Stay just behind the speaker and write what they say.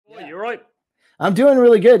right? I'm doing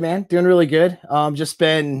really good, man. Doing really good. Just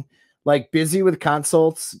been like busy with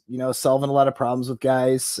consults, solving a lot of problems with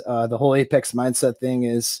guys. The whole Apex mindset thing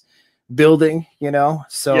is building,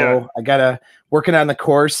 so I gotta working on the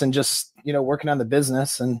course and just, working on the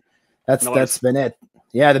business, and that's been it.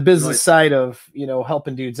 Yeah. The business side of,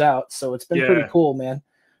 helping dudes out. So it's been pretty cool, man.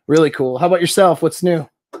 Really cool. How about yourself? What's new?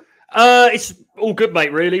 It's all good,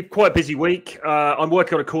 mate, really. Quite a busy week. I'm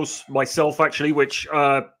working on a course myself, actually, which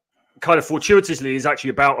kind of fortuitously is actually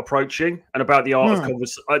about approaching and about the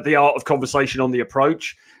art of conversation on the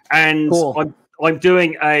approach. And cool. I'm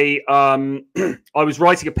doing a I was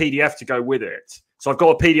writing a PDF to go with it. So I've got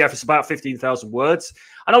a PDF. It's about 15,000 words,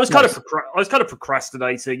 and I was kind of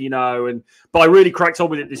procrastinating, but I really cracked on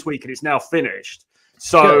with it this week, and it's now finished.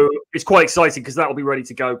 So it's quite exciting because that will be ready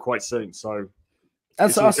to go quite soon. So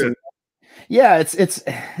that's awesome. Yeah,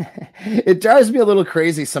 it drives me a little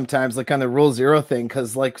crazy sometimes, like on the Rule Zero thing,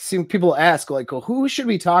 because like seeing people ask, like, well, who should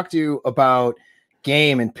we talk to about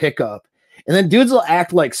game and pickup? And then dudes will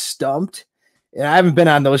act like stumped. And I haven't been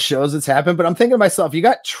on those shows that's happened, but I'm thinking to myself, you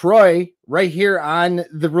got Troy right here on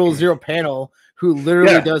the Rule Zero panel who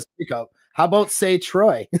literally does pickup. How about say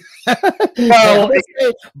Troy? Well,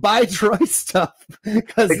 buy Troy stuff.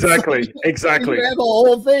 Exactly. You have a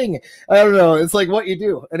whole thing. I don't know. It's like what you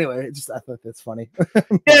do. Anyway, I thought that's funny.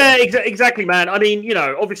 Yeah, exactly, man. I mean,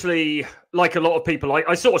 obviously, like a lot of people,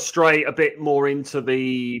 I sort of stray a bit more into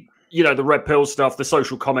the, the red pill stuff, the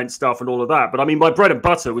social comment stuff and all of that. But I mean, my bread and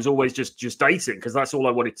butter was always just dating, because that's all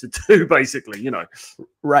I wanted to do, basically,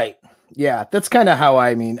 Right. Yeah, that's kind of how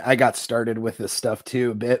I got started with this stuff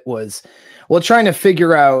too. A bit was, trying to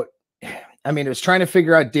figure out, it was trying to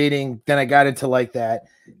figure out dating. Then I got into like that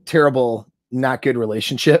terrible, not good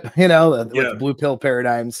relationship, with the blue pill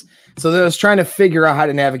paradigms. So then I was trying to figure out how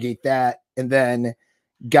to navigate that, and then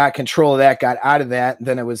got control of that, got out of that. And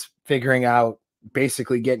then I was figuring out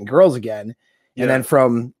basically getting girls again. And then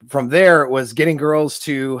from there, it was getting girls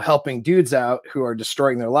to helping dudes out who are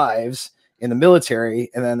destroying their lives in the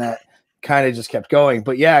military. And then that kind of just kept going.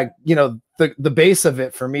 But yeah, the base of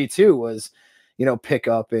it for me too was, pick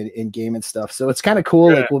up in game and stuff. So it's kind of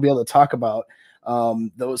cool. Like we'll be able to talk about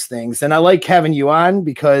those things. And I like having you on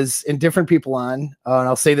because, and different people on, and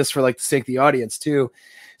I'll say this for like the sake of the audience too.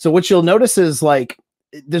 So what you'll notice is like,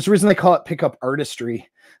 there's a reason they call it pickup artistry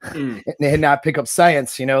and not pickup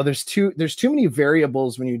science. There's too many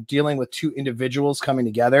variables when you're dealing with two individuals coming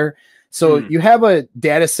together. So you have a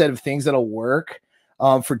data set of things that'll work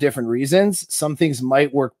for different reasons. Some things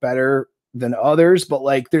might work better than others, but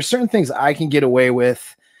like there's certain things I can get away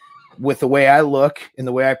with the way I look and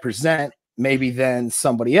the way I present maybe than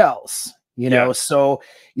somebody else, so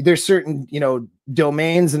there's certain,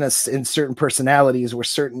 domains and certain personalities where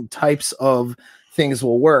certain types of things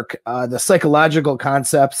will work. The psychological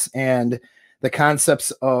concepts and the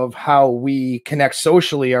concepts of how we connect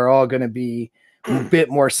socially are all going to be a bit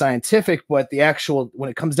more scientific, but the actual, when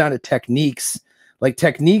it comes down to techniques, like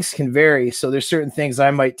techniques can vary. So there's certain things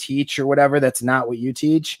I might teach or whatever that's not what you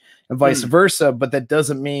teach, and vice versa. But that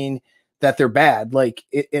doesn't mean that they're bad. Like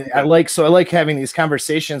I like having these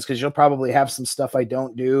conversations because you'll probably have some stuff I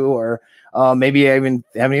don't do, or maybe I haven't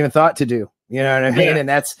even thought to do. You know what I mean? And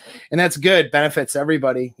that's good. Benefits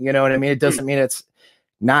everybody. You know what I mean? It doesn't mean it's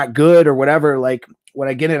not good or whatever. Like when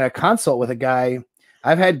I get in a consult with a guy,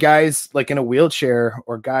 I've had guys like in a wheelchair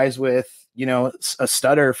or guys with, a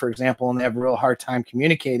stutter, for example, and they have a real hard time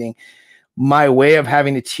communicating. My way of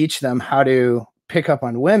having to teach them how to pick up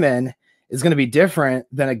on women is going to be different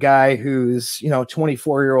than a guy who's,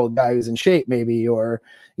 24-year-old guy who's in shape maybe, or,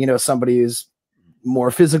 somebody who's more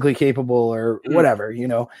physically capable or whatever,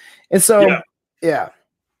 And so,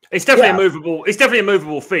 it's definitely a movable. It's definitely a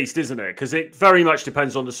movable feast, isn't it? Because it very much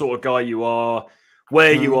depends on the sort of guy you are,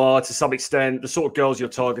 where you are to some extent, the sort of girls you're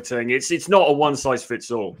targeting. It's not a one size fits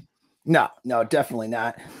all. No, definitely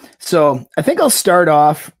not. So I think I'll start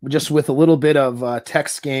off just with a little bit of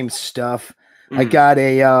text game stuff. I got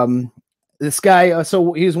this guy.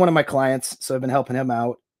 So he's one of my clients. So I've been helping him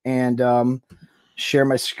out, and share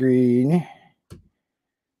my screen.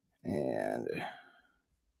 And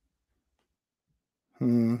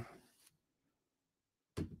no,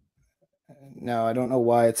 I don't know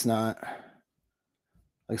why it's not.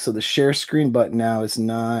 Like, so the share screen button now is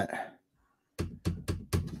not.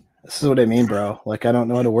 This is what I mean, bro. Like, I don't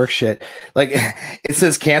know how to work shit. Like, it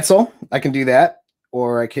says cancel. I can do that,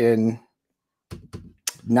 or I can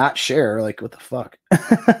not share. Like, what the fuck?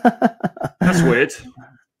 That's weird.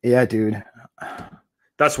 Yeah, dude.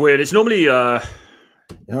 That's weird. It's normally it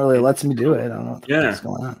really lets me do it. I don't know what's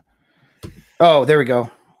going on. Oh, there we go.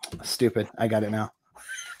 Stupid. I got it now.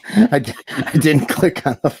 I didn't click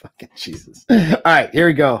on the fucking Jesus. All right, here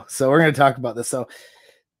we go. So we're gonna talk about this.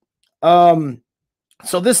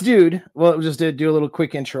 So this dude, well, just to do a little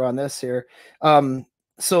quick intro on this here.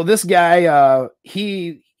 So this guy,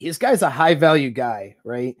 this guy's a high value guy,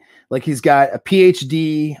 right? Like he's got a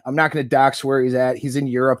PhD. I'm not going to dox where he's at. He's in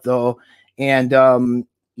Europe though. And,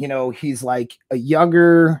 you know, he's like a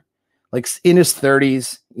younger, like in his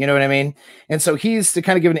 30s, you know what I mean? And so he's, to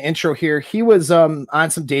kind of give an intro here, he was on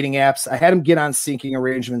some dating apps. I had him get on seeking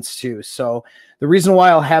arrangements too. So the reason why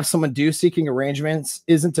I'll have someone do seeking arrangements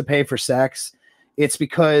isn't to pay for sex. It's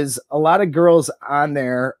because a lot of girls on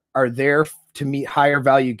there are there to meet higher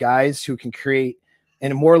value guys who can create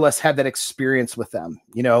and more or less have that experience with them,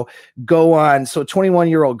 you know, go on. So a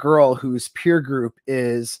 21-year-old girl whose peer group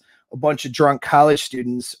is a bunch of drunk college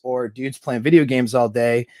students or dudes playing video games all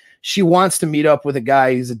day. She wants to meet up with a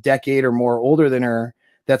guy who's a decade or more older than her.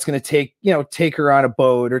 That's going to take her on a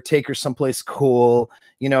boat or take her someplace cool,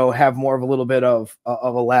 you know, have more of a little bit of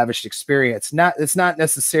a lavish experience. It's not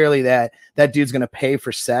necessarily that dude's going to pay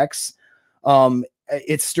for sex.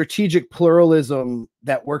 It's strategic pluralism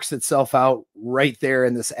that works itself out right there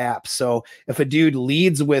in this app. So if a dude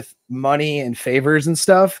leads with money and favors and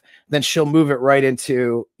stuff, then she'll move it right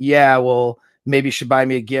into, yeah, well, maybe you should buy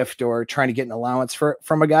me a gift or trying to get an allowance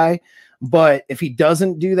from a guy. But if he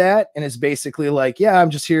doesn't do that and is basically like, yeah,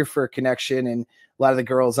 I'm just here for a connection, and a lot of the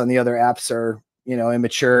girls on the other apps are, you know,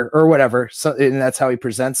 immature or whatever, so, and that's how he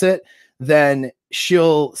presents it, then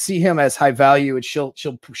she'll see him as high value, and she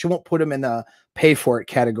won't put him in the pay for it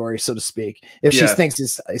category, so to speak. If she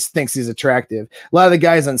thinks he's attractive, a lot of the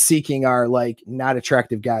guys on Seeking are like not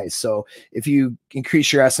attractive guys. So if you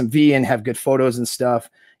increase your SMV and have good photos and stuff,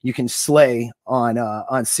 you can slay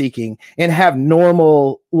on Seeking and have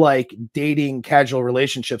normal, like, dating casual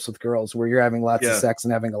relationships with girls where you're having lots of sex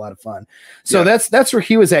and having a lot of fun. So that's where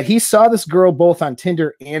he was at. He saw this girl both on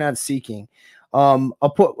Tinder and on Seeking.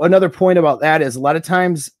 I'll put another point about that is a lot of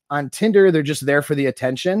times on Tinder, they're just there for the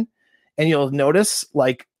attention. And you'll notice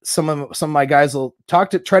like some of my guys will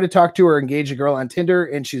try to talk to or engage a girl on Tinder,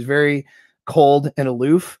 and she's very cold and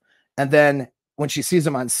aloof. And then when she sees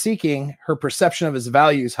him on Seeking, her perception of his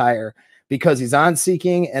value is higher because he's on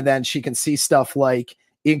Seeking, and then she can see stuff like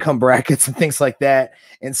income brackets and things like that.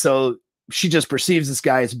 And so she just perceives this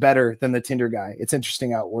guy as better than the Tinder guy. It's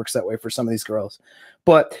interesting how it works that way for some of these girls.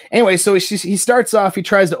 But anyway, so he starts off, he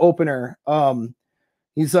tries to open her.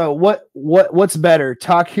 He's what's better,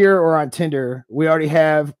 talk here or on Tinder? We already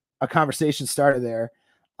have a conversation started there,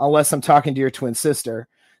 unless I'm talking to your twin sister.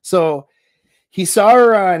 So he saw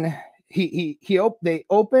her on. They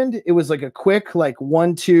opened. It was like a quick, like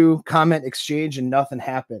 1-2 comment exchange, and nothing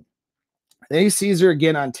happened. Then he sees her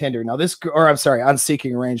again on Tinder. Now on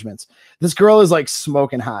Seeking Arrangements. This girl is like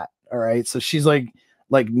smoking hot. All right, so she's like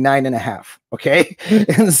 9.5. Okay,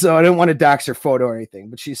 and so I didn't want to dox her photo or anything,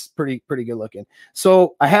 but she's pretty good looking.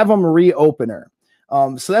 So I have them reopen her.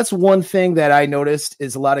 So that's one thing that I noticed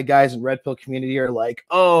is a lot of guys in Red Pill community are like,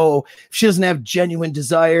 oh, if she doesn't have genuine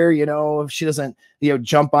desire, you know, if she doesn't, you know,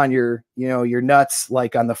 jump on your nuts,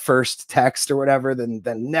 like on the first text or whatever, then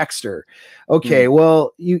next her. Okay.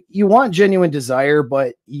 Well, you want genuine desire,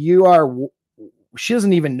 but she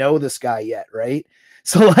doesn't even know this guy yet. Right.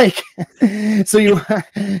 So like, you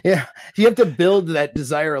have to build that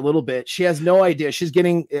desire a little bit. She has no idea. She's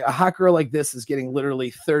getting a hot girl like this is getting literally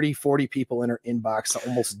 30, 40 people in her inbox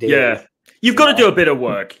almost daily. Yeah. You've got to do a bit of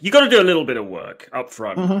work. You've got to do a little bit of work up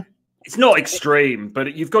front. Mm-hmm. It's not extreme,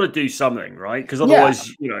 but you've got to do something, right? Because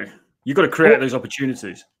otherwise, you've got to create those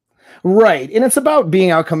opportunities. Right. And it's about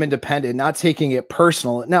being outcome independent, not taking it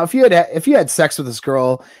personal. Now, if you had sex with this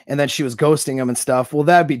girl and then she was ghosting him and stuff, well,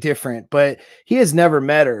 that'd be different, but he has never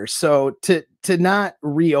met her. So to not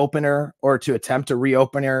reopen her or to attempt to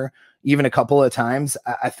reopen her even a couple of times,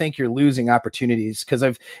 I think you're losing opportunities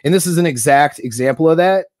and this is an exact example of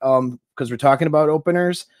that. Cause we're talking about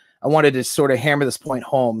openers. I wanted to sort of hammer this point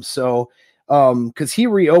home. So, cause he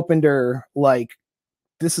reopened her, like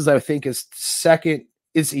this is, I think his second,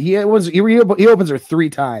 he opens her 3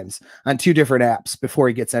 times on 2 different apps before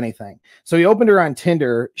he gets anything. So he opened her on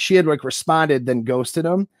Tinder. She had like responded, then ghosted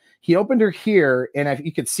him. He opened her here, and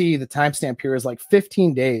you could see the timestamp here is like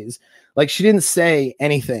 15 days. Like she didn't say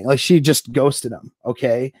anything. Like she just ghosted him.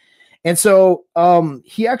 Okay. And so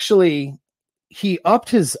he changed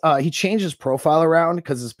his profile around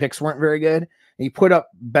because his pics weren't very good. And he put up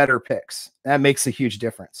better pics. That makes a huge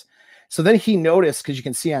difference. So then he noticed, because you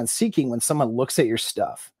can see on Seeking when someone looks at your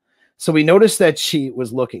stuff. So we noticed that she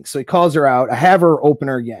was looking. So he calls her out. I have her open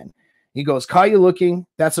her again. He goes, call you looking.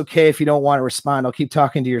 That's okay if you don't want to respond. I'll keep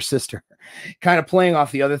talking to your sister. Kind of playing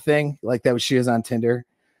off the other thing, like that she is on Tinder.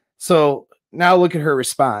 So now look at her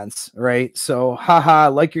response, right? So, haha,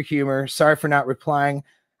 like your humor. Sorry for not replying.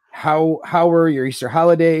 How were your Easter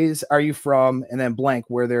holidays? Are you from? And then blank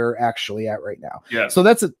where they're actually at right now. Yeah. So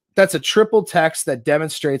that's a triple text that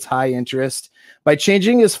demonstrates high interest. By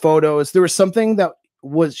changing his photos, there was something that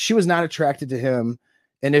she was not attracted to him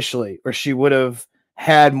initially, or she would have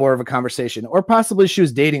had more of a conversation, or possibly she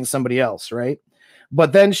was dating somebody else, right?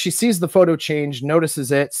 But then she sees the photo change,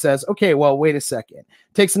 notices it, says, okay, well, wait a second,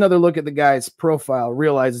 takes another look at the guy's profile,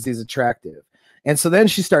 realizes he's attractive. And so then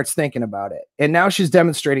she starts thinking about it. And now she's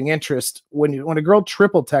demonstrating interest. When a girl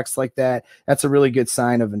triple texts like that, that's a really good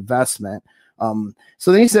sign of investment.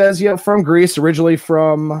 So then he says, from Greece, originally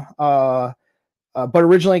but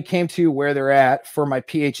originally came to where they're at for my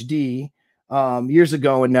PhD years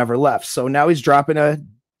ago and never left. So now he's dropping a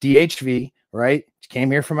DHV, right? Came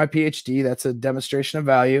here for my PhD. That's a demonstration of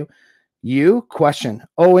value. You question.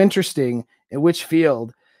 Oh, interesting. In which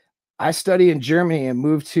field? I study in Germany and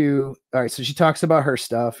moved to, all right. So she talks about her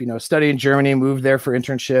stuff, study in Germany, moved there for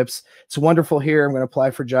internships. It's wonderful here. I'm going to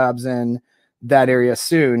apply for jobs in that area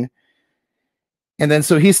soon. And then,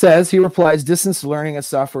 so he replies, distance learning and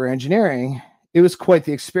software engineering. It was quite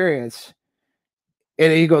the experience.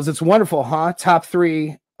 And he goes, it's wonderful, huh? Top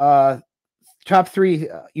three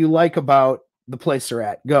you like about the place they're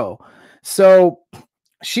at. Go. So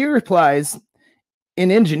she replies, an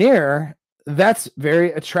engineer, that's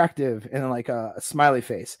very attractive, and like a smiley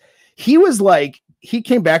face. He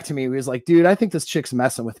came back to me. He was like, dude, I think this chick's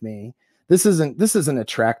messing with me. This isn't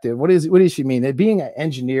attractive. What does she mean? That being an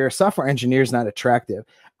engineer, software engineer is not attractive.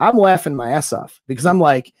 I'm laughing my ass off because I'm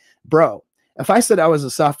like, bro, if I said I was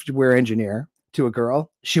a software engineer to a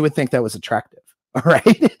girl, she would think that was attractive. All right.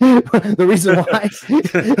 The reason why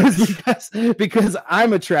is because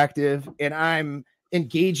I'm attractive and I'm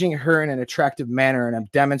engaging her in an attractive manner and I'm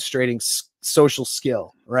demonstrating social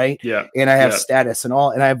skill. Right. Yeah. And I have status and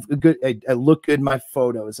all, and I have I look good in my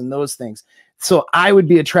photos and those things. So I would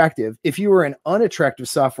be attractive. If you were an unattractive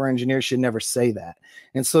software engineer, she'd never say that.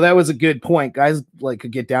 And so that was a good point. Guys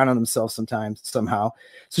could get down on themselves sometimes, somehow.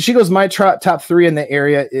 So she goes, my top three in the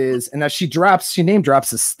area is, and now she name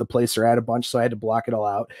drops the place they're at a bunch. So I had to block it all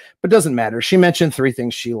out, but it doesn't matter. She mentioned three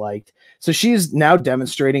things she liked. So she's now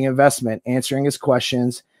demonstrating investment, answering his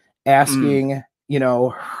questions, asking,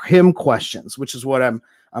 him questions, which is what I'm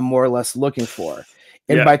more or less looking for.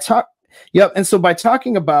 And Yep. And so by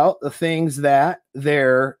talking about the things that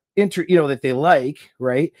they're that they like,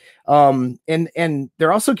 right? And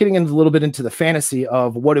they're also getting into a little bit into the fantasy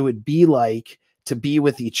of what it would be like to be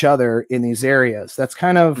with each other in these areas. That's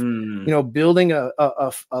kind of, building a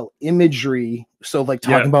imagery. So like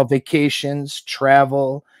talking about vacations,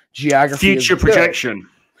 travel, geography, future projection.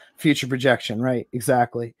 Right.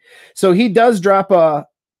 Exactly. So he does drop a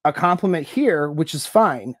compliment here, which is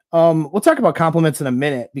fine. We'll talk about compliments in a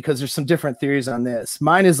minute because there's some different theories on this.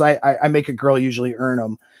 Mine is I make a girl usually earn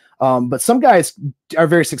them. But some guys are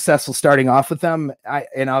very successful starting off with them.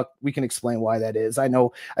 We can explain why that is. I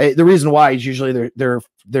know the reason why is usually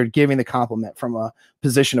they're giving the compliment from a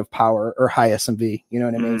position of power or high SMV, you know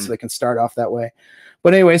what I mean? So they can start off that way.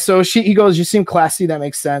 But anyway, so he goes, you seem classy. That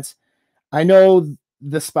makes sense. I know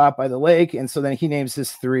the spot by the lake. And so then he names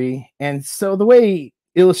his three. And so the way he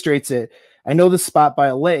illustrates it, I know the spot by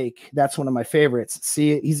a lake. That's one of my favorites.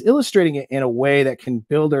 See, he's illustrating it in a way that can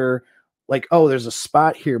build her like, oh, there's a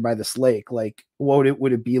spot here by this lake. Like, what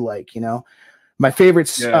would it be like? My favorite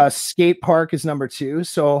skate park is number 2.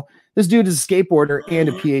 So this dude is a skateboarder and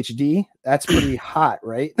a PhD. That's pretty hot,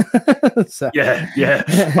 right? So, yeah.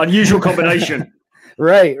 Unusual combination.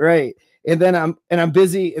 Right. And then I'm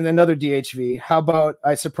busy in another DHV. How about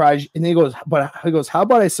I surprise you? And then he goes, how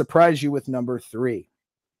about I surprise you with number 3?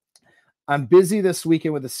 I'm busy this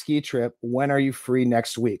weekend with a ski trip. When are you free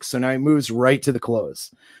next week? So now he moves right to the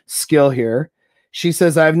close. Skill here. She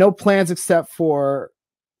says, I have no plans except for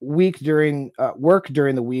work during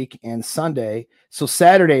the week and Sunday. So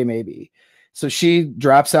Saturday, maybe. So she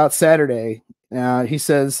drops out Saturday. He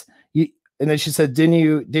says, and then she said, didn't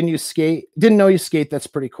you skate? Didn't know you skate. That's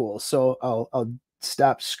pretty cool. So I'll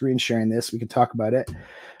stop screen sharing this. We can talk about it.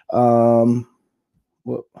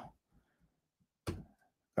 Whoop.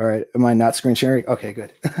 All right. Am I not screen sharing? Okay,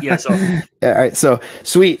 good. Yeah. So all right. So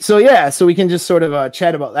sweet. So so we can just sort of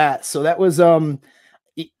chat about that. So that was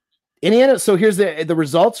Indiana. So here's the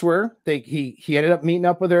results were he ended up meeting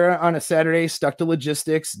up with her on a Saturday, stuck to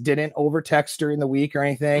logistics, didn't over text during the week or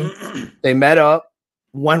anything. They met up,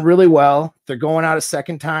 went really well. They're going out a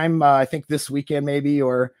second time, I think this weekend maybe,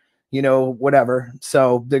 or you know, whatever.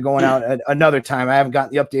 So they're going out another time. I haven't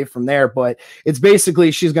gotten the update from there, but it's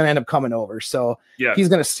basically she's going to end up coming over. So yeah, he's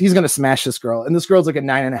going to smash this girl. And this girl's like a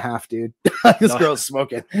 9.5, dude. This girl's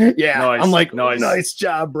smoking. Yeah. Nice. I'm like, nice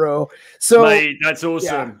job, bro. So mate, that's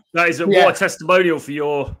awesome. That is what a testimonial for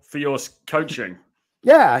your coaching.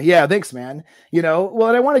 Yeah. Thanks, man. You know, well,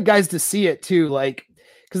 and I wanted guys to see it too. Like,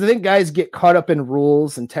 because I think guys get caught up in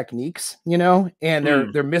rules and techniques, you know, and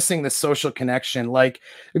they're missing the social connection. Like,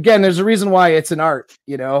 again, there's a reason why it's an art,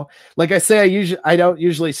 you know. Like I say, I don't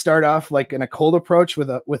usually start off like in a cold approach with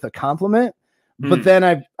a compliment, but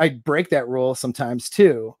then I break that rule sometimes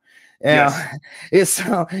too. Yeah,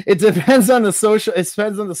 it depends on the social. It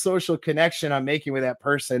depends on the social connection I'm making with that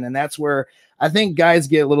person, and that's where I think guys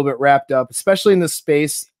get a little bit wrapped up, especially in this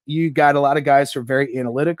space. You got a lot of guys who are very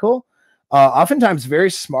analytical. Oftentimes very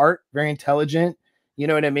smart, very intelligent, you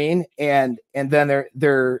know what I mean? And then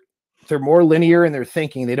they're more linear in their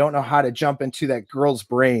thinking. They don't know how to jump into that girl's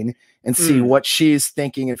brain and see what she's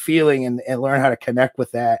thinking and feeling and learn how to connect with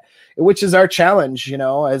that, which is our challenge, you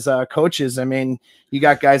know, as coaches. I mean, you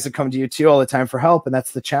got guys that come to you too all the time for help. And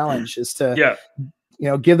that's the challenge is to, you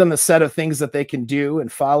know, give them a set of things that they can do and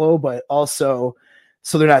follow, but also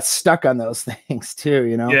so they're not stuck on those things too,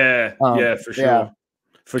 you know? For sure.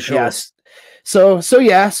 For sure. Yes. So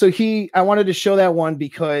I wanted to show that one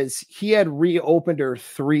because he had reopened her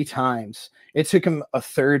 3 times. It took him a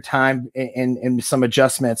 3rd time and some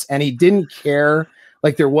adjustments, and he didn't care.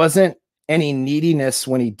 Like there wasn't any neediness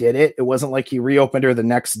when he did it. It wasn't like he reopened her the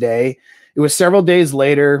next day. It was several days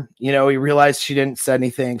later, you know, he realized she didn't say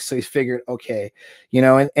anything. So he figured, okay, you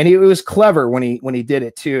know, and it was clever when he did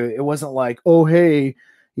it too. It wasn't like, oh, hey,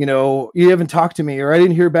 you know, you haven't talked to me or I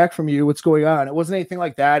didn't hear back from you. What's going on? It wasn't anything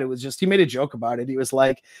like that. It was just, he made a joke about it. He was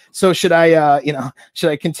like, so should I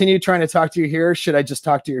continue trying to talk to you here? Or should I just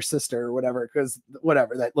talk to your sister or whatever? Cause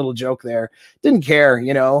whatever, that little joke there, didn't care,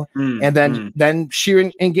 you know? And then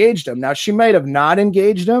she engaged him. Now she might've not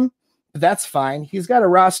engaged him, but that's fine. He's got a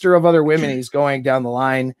roster of other women he's going down the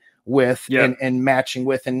line with and matching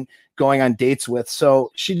with and going on dates with.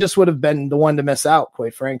 So she just would have been the one to miss out,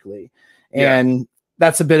 quite frankly. And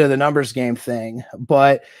that's a bit of the numbers game thing,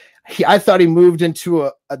 but I thought he moved into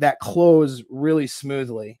that close really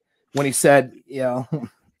smoothly when he said, you know,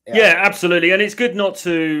 yeah, absolutely. And it's good not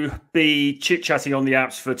to be chit chatting on the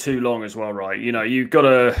apps for too long as well, right? You know, you got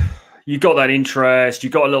that interest, you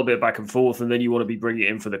got a little bit back and forth, and then you want to be bringing it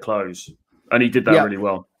in for the close. And he did that really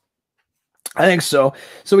well. I think so.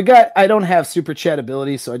 So I don't have super chat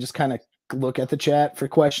ability, so I just kind of look at the chat for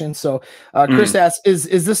questions. So Chris asks,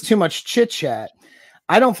 is this too much chit chat?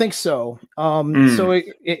 I don't think so. So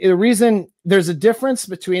the reason there's a difference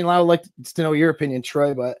between, I would like to know your opinion,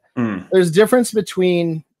 Troy, but there's a difference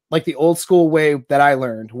between like the old school way that I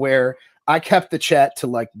learned where I kept the chat to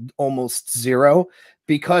like almost 0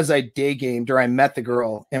 because I day gamed or I met the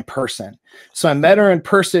girl in person. So I met her in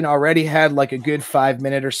person, already had like a good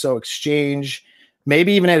 5-minute or so exchange,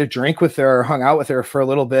 maybe even had a drink with her or hung out with her for a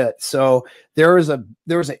little bit. So there was an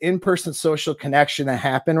in-person social connection that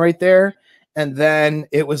happened right there. And then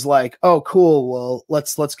it was like, oh, cool. Well,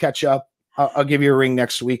 let's catch up. I'll give you a ring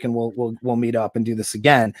next week and we'll meet up and do this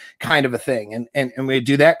again, kind of a thing. And we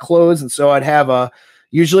do that close. And so I'd have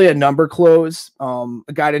usually a number close. I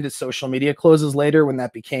got into social media closes later when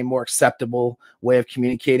that became more acceptable way of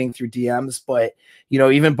communicating through DMs. But, you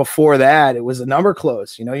know, even before that, it was a number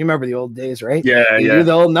close. You know, you remember the old days, right? Yeah. You do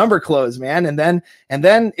the old number close, man. And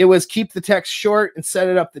then it was keep the text short and set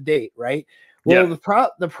it up the date, right? Well,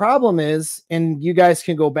 the problem is, and you guys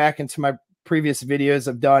can go back into my previous videos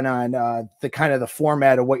I've done on the kind of the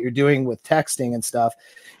format of what you're doing with texting and stuff,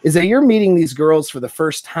 is that you're meeting these girls for the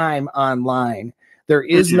first time online. There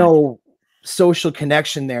is no social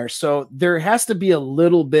connection there. So there has to be a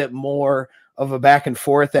little bit more of a back and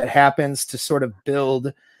forth that happens to sort of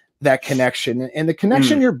build that connection. And the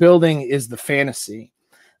connection you're building is the fantasy.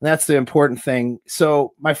 That's the important thing.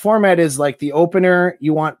 So my format is like the opener,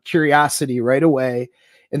 you want curiosity right away.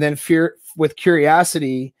 And then with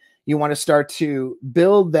curiosity, you want to start to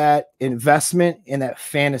build that investment in that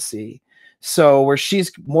fantasy. So where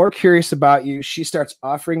she's more curious about you, she starts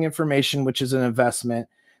offering information, which is an investment,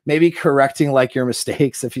 maybe correcting like your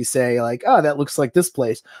mistakes. If you say like, oh, that looks like this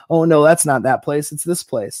place. Oh no, that's not that place. It's this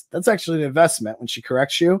place. That's actually an investment when she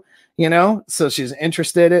corrects you, you know? So she's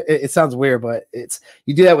interested. It sounds weird, but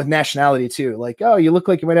you do that with nationality too. Like, oh, you look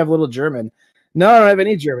like you might have a little German. No, I don't have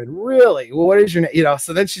any German. Really? Well, what is your name? You know,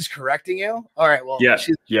 so then she's correcting you. All right. Well,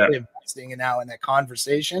 she's really investing now in that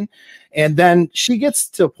conversation. And then she gets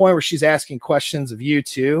to a point where she's asking questions of you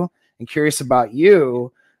too and curious about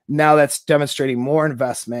you. Now that's demonstrating more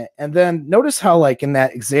investment. And then notice how, like in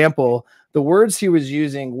that example, the words he was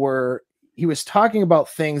using were, he was talking about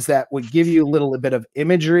things that would give you a little bit of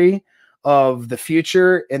imagery of the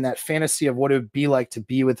future and that fantasy of what it would be like to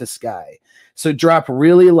be with this guy. So drop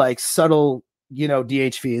really like subtle, you know,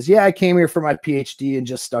 DHVs. Yeah, I came here for my PhD and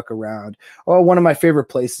just stuck around. Oh, one of my favorite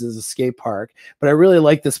places is a skate park, but I really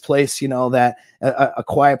like this place, you know, that a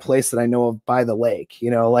quiet place that I know of by the lake,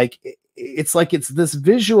 you know, like it's like, it's this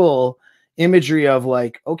visual imagery of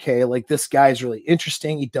like, okay, like this guy's really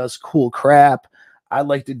interesting. He does cool crap. I'd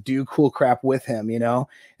like to do cool crap with him, you know?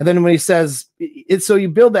 And then when he says it's, so you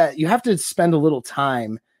build that, you have to spend a little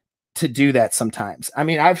time to do that sometimes. I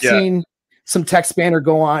mean, I've seen some text banner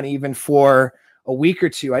go on even for a week or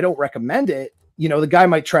two. I don't recommend it. You know, the guy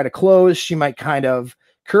might try to close, she might kind of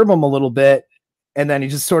curb him a little bit, and then he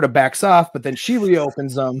just sort of backs off, but then she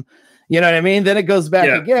reopens them. You know what I mean? Then it goes back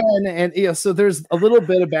again. And, you know, so there's a little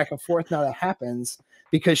bit of back and forth now that happens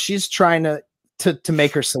because she's trying to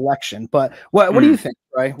make her selection. But what do you think,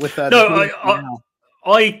 right? With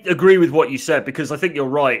I agree with what you said, because I think you're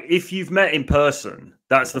right. If you've met in person,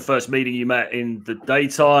 that's the first meeting you met in the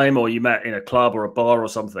daytime, or you met in a club or a bar or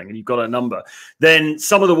something, and you've got a number, then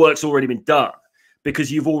some of the work's already been done,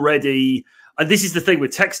 because you've already, and this is the thing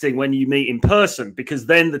with texting when you meet in person, because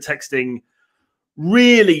then the texting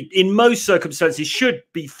really, in most circumstances, should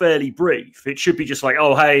be fairly brief. It should be just like,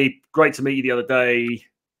 oh, hey, great to meet you the other day,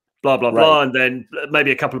 blah, blah, blah. And then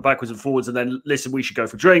maybe a couple of backwards and forwards. And then, listen, we should go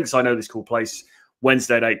for drinks. I know this cool place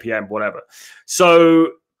Wednesday at 8 p.m., whatever.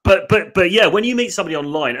 So, but yeah, when you meet somebody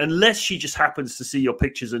online, unless she just happens to see your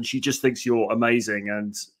pictures and she just thinks you're amazing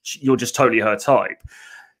and you're just totally her type,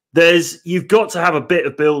 you've got to have a bit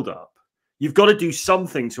of build up. You've got to do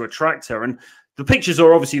something to attract her. And the pictures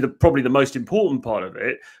are obviously probably the most important part of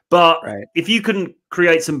it. But if you can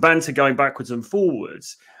create some banter going backwards and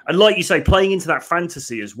forwards, and like you say, playing into that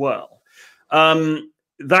fantasy as well,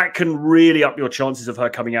 that can really up your chances of her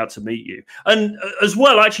coming out to meet you. And as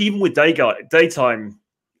well, actually, even with daytime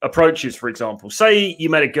approaches, for example, say you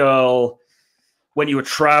met a girl when you were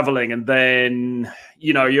traveling, and then,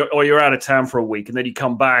 you know, you're out of town for a week, and then you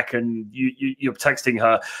come back and you're texting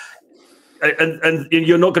her, and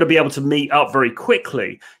you're not going to be able to meet up very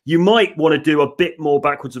quickly. You might want to do a bit more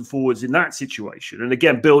backwards and forwards in that situation. And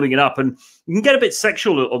again, building it up, and you can get a bit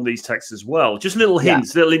sexual on these texts as well. Just little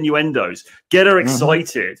hints, little innuendos, get her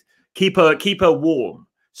excited, keep her warm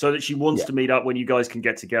so that she wants to meet up when you guys can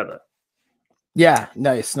get together. Yeah.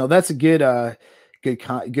 Nice. No, that's a good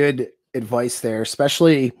advice there,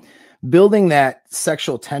 especially building that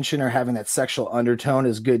sexual tension or having that sexual undertone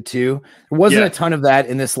is good too. There wasn't a ton of that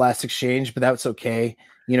in this last exchange, but that's okay.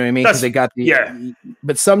 You know what I mean? Because they got the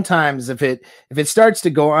but sometimes if it starts to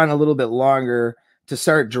go on a little bit longer, to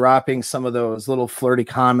start dropping some of those little flirty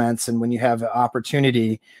comments, and when you have an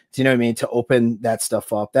opportunity to, you know what I mean, to open that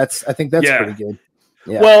stuff up, I think that's pretty good.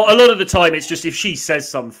 Yeah. Well, a lot of the time it's just if she says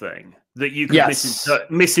something that you can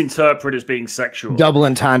misinterpret as being sexual, double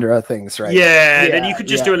entendre things, right? Then you could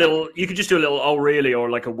just do a little, oh really, or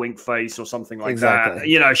like a wink face or something like that.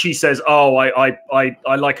 You know, she says, oh, I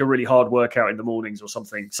like a really hard workout in the mornings or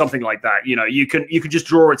something like that. You know, you can just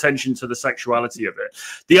draw attention to the sexuality of it.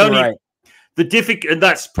 And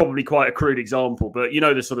that's probably quite a crude example, but you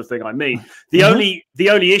know the sort of thing I mean. The only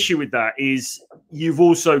issue with that is you've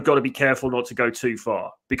also got to be careful not to go too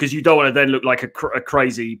far, because you don't want to then look like a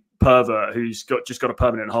crazy pervert who's just got a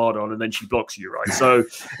permanent hard on, and then she blocks you, right? So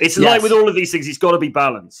it's like with all of these things, it's got to be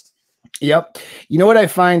balanced. Yep. You know what I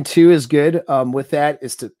find too is good with that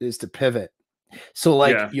is to pivot. So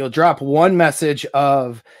like you'll drop one message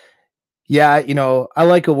of, yeah, you know, I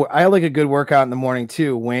like a good workout in the morning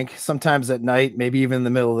too. Wink. Sometimes at night, maybe even in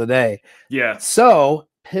the middle of the day. Yeah. So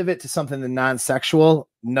pivot to something non-sexual,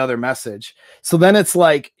 another message. So then it's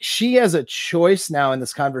like she has a choice now in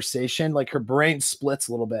this conversation. Like her brain splits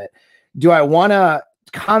a little bit. Do I want to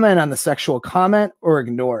comment on the sexual comment or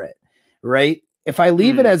ignore it? Right. If I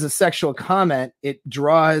leave it as a sexual comment, it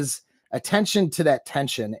draws attention to that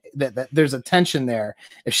tension. That there's a tension there.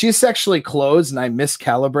 If she's sexually closed and I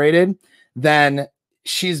miscalibrated, then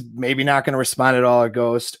she's maybe not going to respond at all or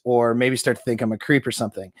ghost, or maybe start to think I'm a creep or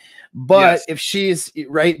something. But if she's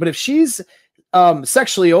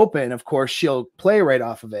sexually open, of course, she'll play right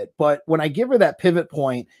off of it. But when I give her that pivot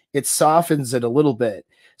point, it softens it a little bit.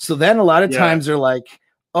 So then a lot of times they're like,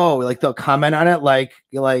 oh, like they'll comment on it like,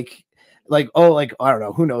 oh, like, I don't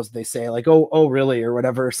know, who knows, they say like, oh, really, or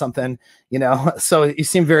whatever, or something, you know. So you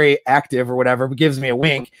seem very active or whatever, but gives me a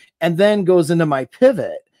wink and then goes into my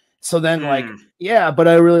pivot. So then like, yeah, but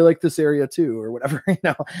I really like this area too, or whatever, you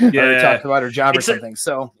know, or talked about her job or something.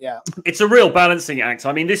 So yeah, it's a real balancing act.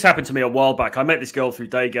 I mean, this happened to me a while back. I met this girl through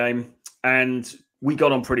Day Game and we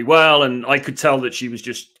got on pretty well. And I could tell that she was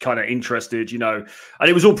just kind of interested, you know, and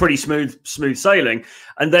it was all pretty smooth sailing.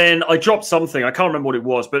 And then I dropped something. I can't remember what it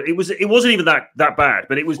was, but it wasn't even that bad,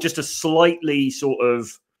 but it was just a slightly sort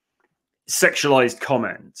of sexualized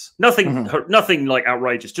comment, nothing like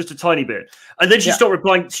outrageous, just a tiny bit. And then she stopped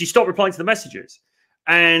replying to the messages,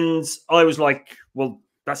 and I was like, well,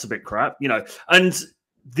 that's a bit crap, you know. And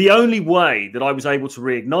the only way that I was able to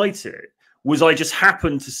reignite it was I just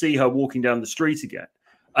happened to see her walking down the street again.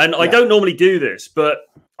 And I don't normally do this, but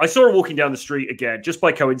I saw her walking down the street again just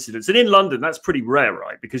by coincidence. And in London, that's pretty rare,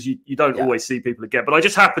 right? Because you don't always see people again. But I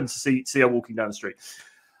just happened to see her walking down the street.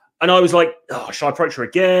 And I was like, oh, should I approach her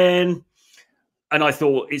again? And I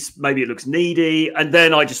thought maybe it looks needy. And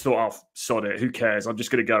then I just thought, oh, sod it, who cares? I'm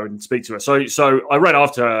just going to go and speak to her. So I ran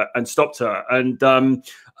after her and stopped her. And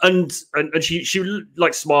she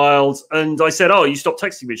like smiled. And I said, oh, you stopped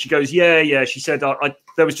texting me. She goes, yeah. She said,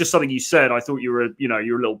 there was just something you said. I thought you were a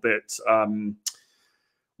little bit,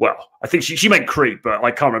 well, I think she meant creep, but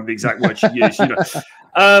I can't remember the exact word she used, you know.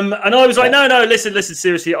 And I was like, no, listen,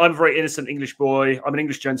 seriously, I'm a very innocent English boy. I'm an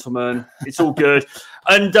English gentleman. It's all good.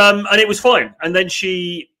 And it was fine. And then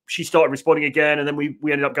she started responding again, and then we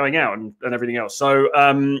ended up going out and everything else. So,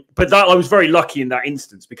 but I was very lucky in that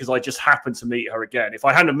instance because I just happened to meet her again. If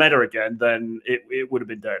I hadn't met her again, then it would have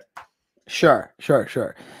been dead. Sure.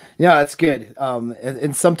 Yeah, that's good.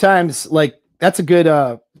 And sometimes like that's a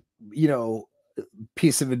good,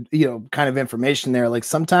 piece of, kind of information there. Like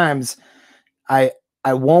sometimes I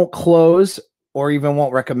won't close or even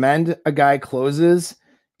won't recommend a guy closes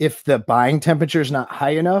if the buying temperature is not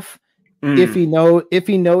high enough. If he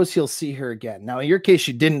knows he'll see her again. Now in your case,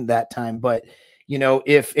 you didn't that time, but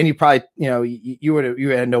and you probably, you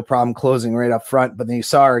had no problem closing right up front, but then you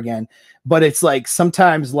saw her again. But it's like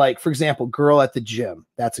sometimes, like for example, girl at the gym,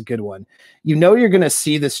 that's a good one. You're going to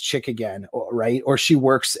see this chick again, right? Or she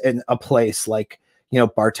works in a place like,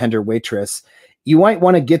 bartender, waitress. You might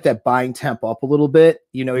want to get that buying temp up a little bit,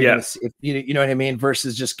 gonna see, you know what I mean?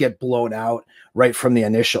 Versus just get blown out right from the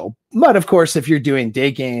initial. But of course, if you're doing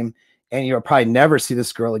Day Game and you'll probably never see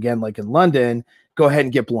this girl again, like in London, go ahead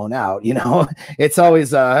and get blown out. It's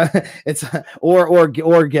always it's or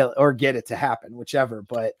get it to happen, whichever.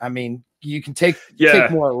 But I mean, you can take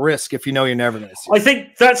more risk if you're never going to see. I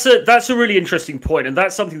think that's a really interesting point, and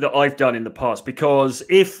that's something that I've done in the past. Because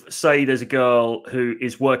if, say, there's a girl who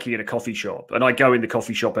is working in a coffee shop, and I go in the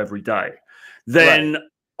coffee shop every day, then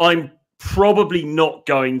I'm probably not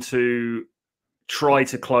going to try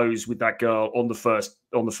to close with that girl on the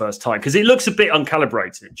first time because it looks a bit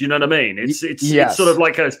uncalibrated. Do you know what I mean? It's sort of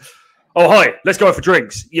like oh hi, let's go out for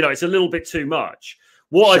drinks. It's a little bit too much.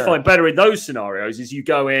 What I find better in those scenarios is you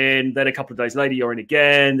go in, then a couple of days later you're in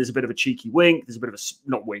again. There's a bit of a cheeky wink. There's a bit of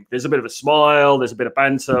there's a bit of a smile. There's a bit of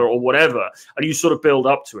banter or whatever, and you sort of build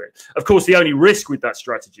up to it. Of course, the only risk with that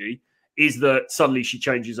strategy is that suddenly she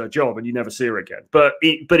changes her job and you never see her again. But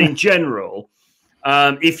in general.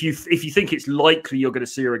 If you think it's likely you're going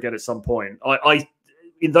to see her again at some point, I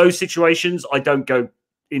in those situations I don't go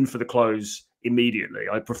in for the close immediately.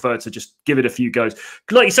 I prefer to just give it a few goes,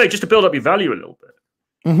 like you say, just to build up your value a little bit.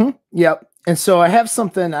 Yep. And so I have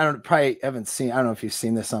something I don't know if you've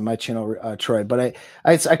seen this on my channel, Troy, but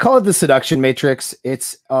I call it the seduction matrix.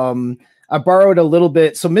 It's I borrowed a little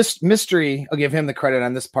bit. So Mystery, I'll give him the credit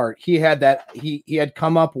on this part. He had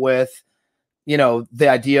come up with the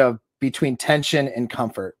idea of between tension and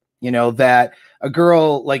comfort, that a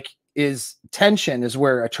girl tension is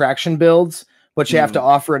where attraction builds, but you have to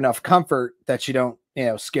offer enough comfort that you don't,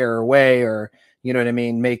 scare her away or, you know what I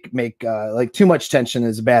mean? Make like too much tension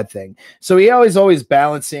is a bad thing. So he always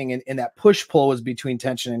balancing and that push pull was between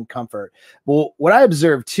tension and comfort. Well, what I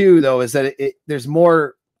observed too, though, is that there's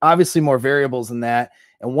obviously more variables than that.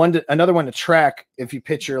 And another one to track, if you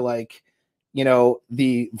picture like,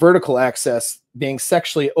 the vertical axis being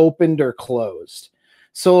sexually opened or closed.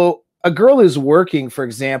 So a girl who's working, for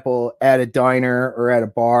example, at a diner or at a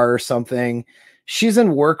bar or something, she's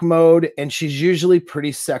in work mode and she's usually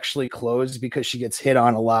pretty sexually closed because she gets hit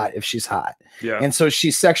on a lot if she's hot. Yeah. And so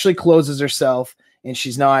she sexually closes herself and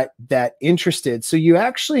she's not that interested. So you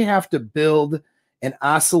actually have to build and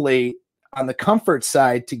oscillate on the comfort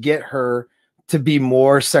side to get her to be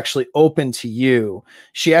more sexually open to you.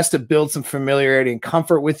 She has to build some familiarity and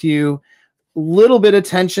comfort with you, a little bit of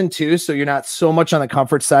tension too. So you're not so much on the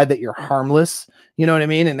comfort side that you're harmless, you know what I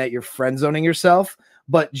mean? And that you're friend zoning yourself,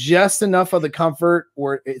 but just enough of the comfort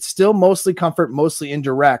where it's still mostly comfort, mostly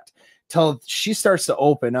indirect till she starts to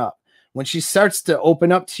open up. When she starts to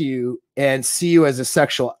open up to you and see you as a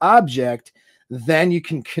sexual object, then you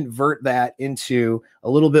can convert that into a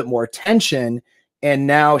little bit more tension. And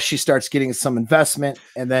now she starts getting some investment,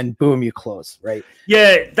 and then boom, you close, right?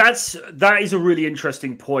 Yeah, that is a really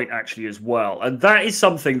interesting point actually as well. And that is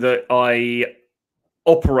something that I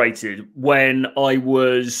operated when I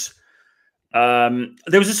was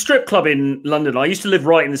there was a strip club in London. I used to live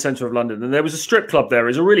right in the center of London, and there was a strip club there. It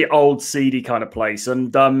was a really old, seedy kind of place.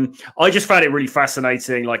 And I just found it really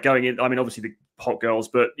fascinating, like going in. I mean, obviously the hot girls,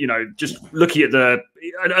 but you know, just looking at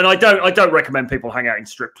and I don't recommend people hang out in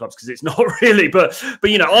strip clubs because it's not really, but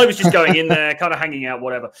you know, I was just going in there, kind of hanging out,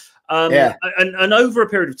 whatever. And over a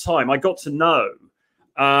period of time, I got to know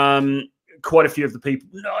quite a few of the people.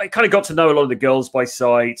 I kind of got to know a lot of the girls by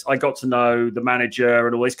sight. I got to know the manager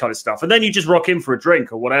and all this kind of stuff. And then you just rock in for a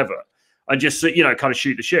drink or whatever and just, you know, kind of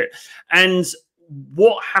shoot the shit. And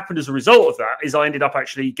what happened as a result of that is I ended up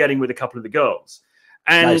actually getting with a couple of the girls.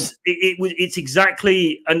 And nice. It's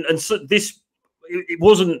exactly, and so it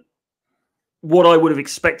wasn't what I would have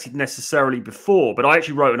expected necessarily before, but I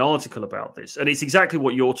actually wrote an article about this. And it's exactly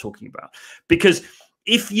what you're talking about. Because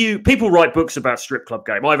people write books about strip club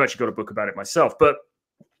game. I've actually got a book about it myself. But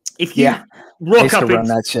if you rock up in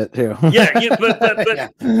that shit too, but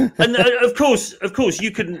and of course you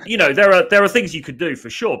can, you know, there are things you could do for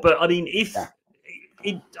sure. But I mean,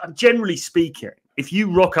 generally speaking, if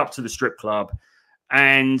you rock up to the strip club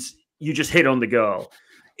and you just hit on the girl,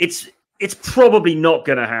 it's probably not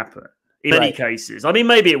going to happen. In many cases. I mean,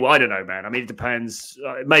 maybe I don't know, man. I mean, it depends.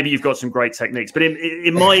 Maybe you've got some great techniques, but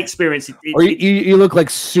in my experience, or you look like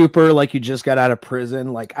super like you just got out of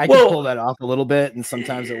prison. Like I can pull that off a little bit, and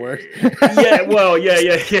sometimes it works.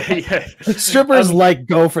 Yeah. Strippers like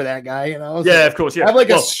go for that guy, you know. Yeah, of course. Yeah, I have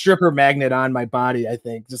like a stripper magnet on my body. I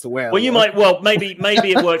think just the way.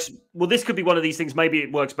 Maybe it works. Well, this could be one of these things. Maybe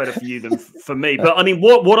it works better for you than for me. But I mean,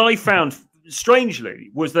 what I found strangely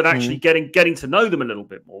was that actually getting to know them a little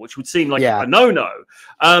bit more, which would seem like a no-no.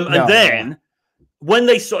 When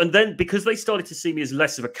they saw, and then because they started to see me as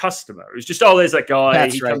less of a customer, it was just, oh, there's that guy,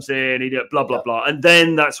 comes in, he blah blah blah, and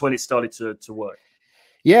then that's when it started to work.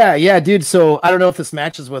 Yeah, dude. So I don't know if this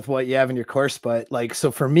matches with what you have in your course, but like, so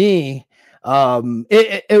for me,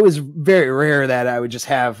 it was very rare that I would just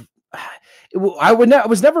have. I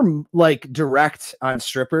was never like direct on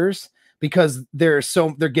strippers, because they're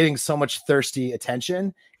getting so much thirsty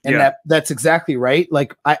attention, and that's exactly right.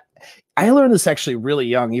 Like I learned this actually really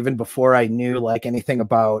young, even before I knew like anything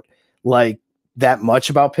about like that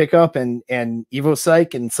much about pickup and Evo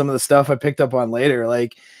Psych and some of the stuff I picked up on later.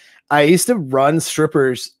 Like I used to run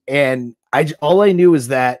strippers, and all I knew was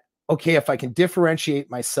that, okay, if I can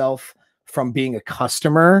differentiate myself from being a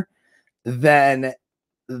customer, then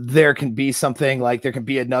there can be something, like there can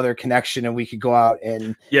be another connection, and we could go out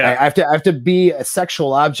and I have to be a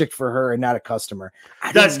sexual object for her and not a customer.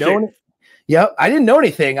 I didn't know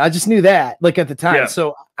anything. I just knew that like at the time. Yeah.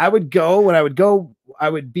 So I would go,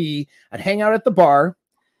 I'd hang out at the bar.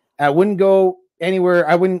 I wouldn't go anywhere.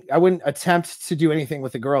 I wouldn't attempt to do anything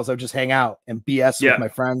with the girls. I would just hang out and BS with my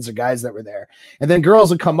friends or guys that were there. And then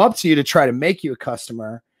girls would come up to you to try to make you a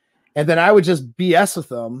customer. And then I would just BS with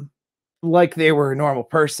them like they were a normal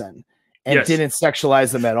person, and didn't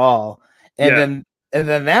sexualize them at all. And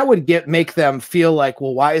then that would make them feel like,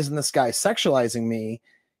 well, why isn't this guy sexualizing me?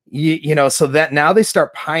 You know, so that now they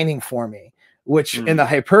start pining for me, which in the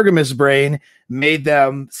hypergamous brain made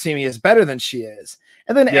them see me as better than she is.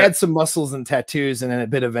 And then add some muscles and tattoos and a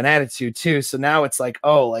bit of an attitude too. So now it's like,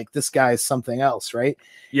 oh, like this guy is something else, right?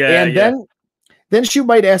 Yeah. And then she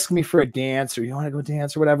might ask me for a dance, or you want to go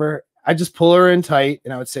dance or whatever. I just pull her in tight,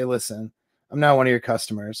 and I would say, listen, I'm not one of your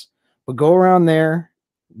customers, but go around there,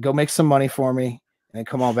 go make some money for me, and then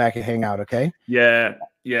come on back and hang out, okay? Yeah.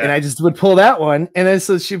 And I just would pull that one, and then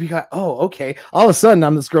so she'd be like, oh, okay. All of a sudden,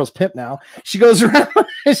 I'm this girl's pimp now. She goes around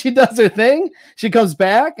and she does her thing. She comes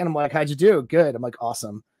back, and I'm like, how'd you do? Good. I'm like,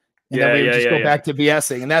 awesome. And then we would just go back to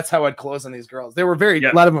BSing, and that's how I'd close on these girls. They were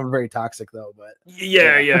a lot of them were very toxic though, but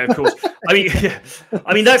of course. I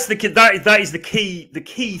mean, that's that is the key. The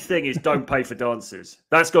key thing is don't pay for dances.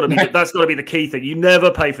 That's got to be the key thing. You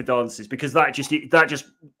never pay for dances, because that just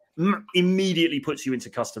immediately puts you into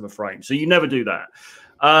customer frame. So you never do that.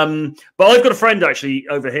 But I've got a friend actually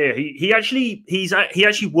over here. He actually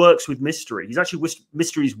works with Mystery. He's actually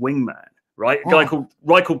Mystery's wingman, right? A guy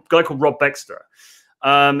called Rob Baxter.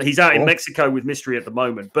 He's out in Mexico with Mystery at the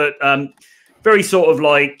moment, but very sort of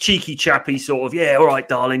like cheeky chappy sort of, yeah, all right,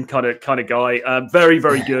 darling, kind of guy. Very,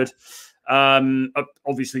 very good.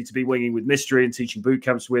 Obviously to be winging with Mystery and teaching boot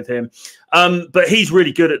camps with him. But he's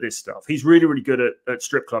really good at this stuff. He's really, really good at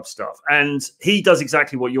strip club stuff. And he does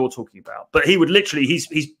exactly what you're talking about. But he would literally,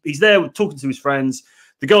 he's there talking to his friends.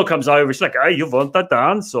 The girl comes over. She's like, "Hey, you want that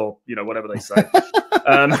dance?" Or, you know, whatever they say.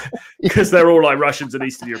 Because they're all like Russians and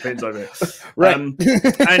Eastern Europeans over here. Right.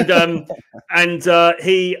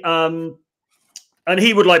 And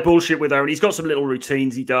he would like bullshit with her, and he's got some little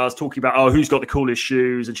routines he does, talking about, oh, who's got the coolest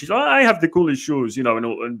shoes, and she's like, I have the coolest shoes, you know,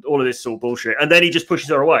 and all of this sort of bullshit. And then he just pushes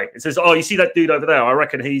her away and says, "Oh, you see that dude over there? I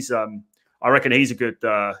reckon he's a good,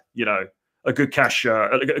 you know, a good cash,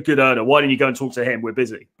 a good earner. Why don't you go and talk to him? We're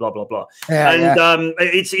busy." Blah blah blah.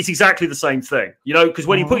 It's exactly the same thing, you know, because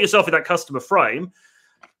when you put yourself in that customer frame,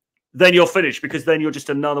 then you're finished, because then you're just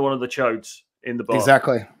another one of the chodes in the bar.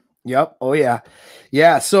 Exactly. Yep. Oh yeah.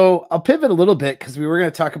 Yeah. So I'll pivot a little bit, because we were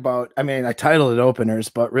going to talk about, I mean, I titled it openers,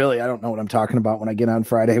 but really I don't know what I'm talking about when I get on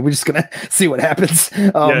Friday. We're just going to see what happens.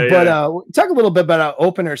 But talk a little bit about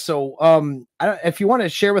openers. So if you want to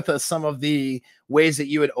share with us some of the ways that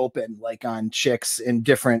you would open, like on chicks in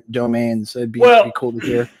different domains, it'd be cool to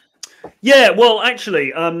hear. Yeah. Well,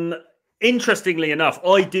 actually, interestingly enough,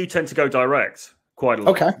 I do tend to go direct quite a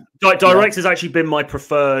lot. Okay. Direct has actually been my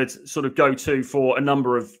preferred sort of go-to for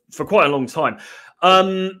quite a long time.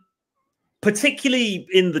 Particularly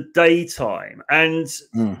in the daytime. And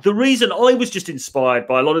the reason I was just inspired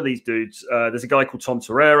by a lot of these dudes, there's a guy called Tom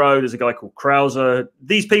Torero, there's a guy called Krauser,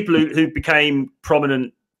 these people who became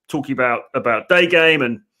prominent talking about day game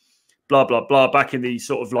and blah, blah, blah, back in the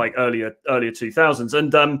sort of like earlier 2000s.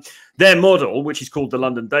 And their model, which is called the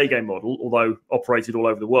London day game model, although operated all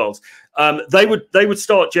over the world, they would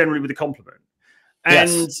start generally with a compliment.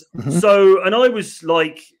 And so, and I was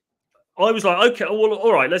like, okay, well,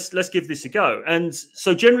 all right, let's give this a go. And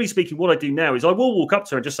so generally speaking, what I do now is I will walk up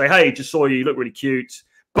to her and just say, "Hey, just saw you, you look really cute,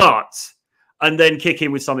 but," and then kick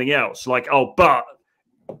in with something else like, "Oh, but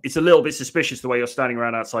it's a little bit suspicious the way you're standing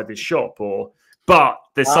around outside this shop," or, "But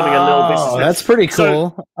there's something a little bit suspicious." That's pretty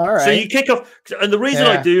cool. So, all right. So you kick off, and the reason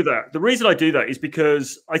I do that is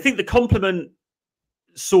because I think the compliment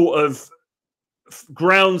sort of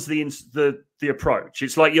grounds the approach.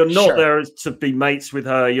 It's like, you're not there to be mates with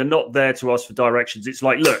her. You're not there to ask for directions. It's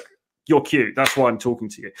like, look, you're cute. That's why I'm talking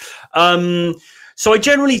to you. So I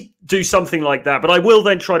generally do something like that, but I will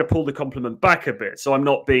then try to pull the compliment back a bit, so I'm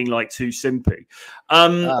not being like too simpy.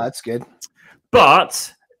 That's good.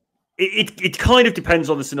 But it kind of depends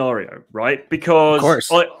on the scenario, right? Because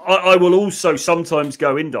I will also sometimes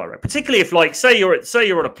go indirect, particularly if, like, say you're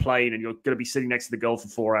on a plane and you're going to be sitting next to the girl for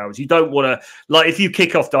 4 hours. You don't want to, like, if you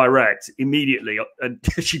kick off direct immediately and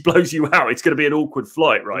she blows you out, it's going to be an awkward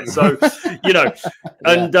flight, right? So, you know,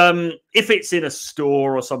 and if it's in a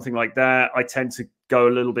store or something like that, I tend to go a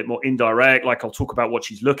little bit more indirect. Like, I'll talk about what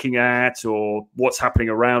she's looking at or what's happening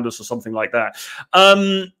around us or something like that.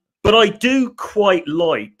 But I do quite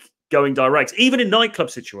like going direct, even in nightclub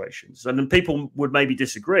situations. And then people would maybe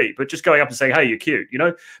disagree, but just going up and saying, "Hey, you're cute," you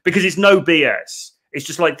know, because it's no BS. It's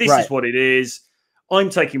just like, this is what it is. I'm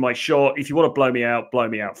taking my shot. If you want to blow me out,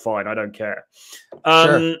 fine. I don't care.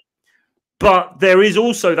 But there is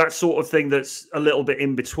also that sort of thing that's a little bit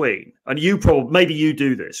in between. And maybe you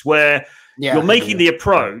do this, where you're making the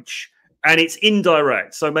approach and it's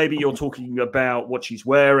indirect. So maybe you're talking about what she's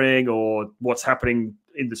wearing or what's happening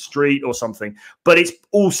in the street or something, but it's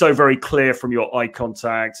also very clear from your eye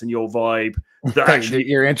contact and your vibe that actually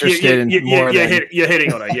you're interested in more. You're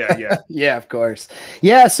hitting on her. Yeah. Yeah, of course.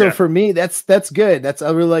 Yeah. So for me, that's good.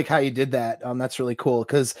 I really like how you did that. That's really cool.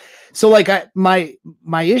 Cause so like my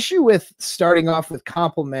issue with starting off with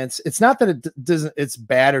compliments, it's not that it's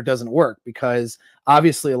bad or doesn't work, because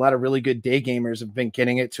obviously a lot of really good day gamers have been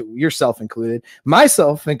getting it, to yourself included,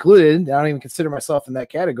 myself included. I don't even consider myself in that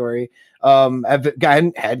category. I've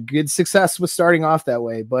had good success with starting off that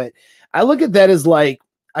way, but I look at that as, like,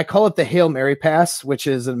 I call it the Hail Mary pass, which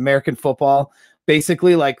is American football,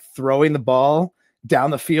 basically like throwing the ball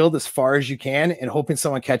down the field as far as you can and hoping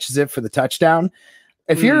someone catches it for the touchdown.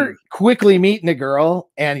 If you're quickly meeting a girl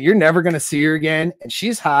and you're never going to see her again and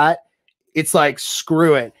she's hot, it's like,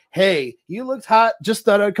 screw it. Hey, you looked hot. Just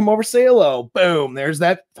thought I'd come over, say hello. Boom. There's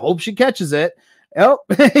that. Hope she catches it. Oh,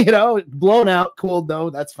 you know, blown out, cool. No,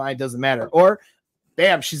 that's fine. Doesn't matter. Or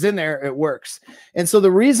bam, she's in there. It works. And so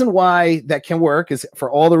the reason why that can work is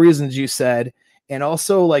for all the reasons you said. And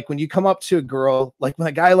also, like, when you come up to a girl, like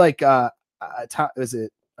a guy like,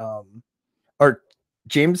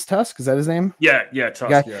 James Tusk, is that his name? Yeah,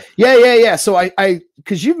 Tusk. Yeah. So I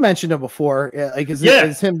because you've mentioned him before, like as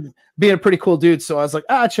him being a pretty cool dude. So I was like,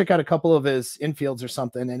 check out a couple of his infields or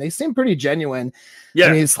something, and they seem pretty genuine. Yeah,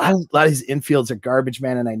 I mean, a lot of these infields are garbage,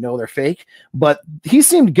 man, and I know they're fake, but he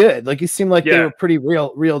seemed good. Like he seemed like they were pretty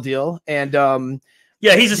real deal. And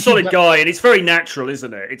yeah, he's a solid guy, and it's very natural,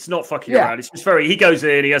 isn't it? It's not fucking around. It's just he goes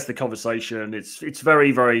in, he has the conversation. It's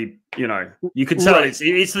very, very, you can tell it's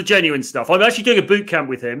the genuine stuff. I'm actually doing a boot camp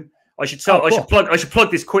with him. I should tell. Cool. I should plug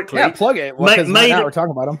this quickly. Yeah, plug it. Well, we're talking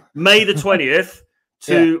about him. May the 20th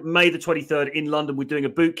to May the 23rd in London. We're doing a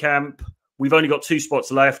boot camp. We've only got 2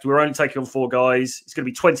 spots left. We're only taking on 4 guys. It's going to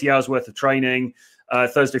be 20 hours worth of training.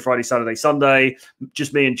 Thursday, Friday, Saturday, Sunday,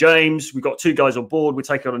 just me and James. We've got 2 guys on board. We're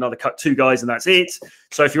taking on another 2 guys, and that's it.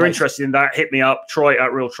 So if you're interested in that, hit me up.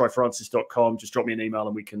 Troy@realtryfrancis.com. Just drop me an email,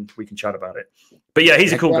 and we can chat about it. But yeah,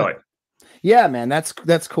 he's a cool guy. Yeah, man, that's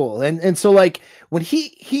cool. And so like when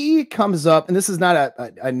he comes up, and this is not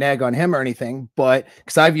a nag on him or anything, but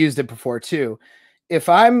because I've used it before too. If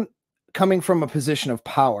I'm coming from a position of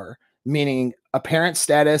power, meaning a parent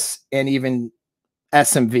status and even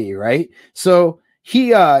SMV, right? So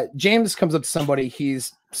James comes up to somebody,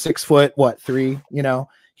 he's 6 foot, 3,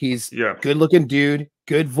 he's good looking dude,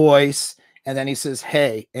 good voice. And then he says,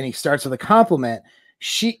 hey, and he starts with a compliment.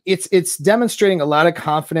 It's demonstrating a lot of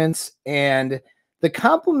confidence, and the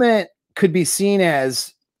compliment could be seen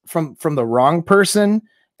as from the wrong person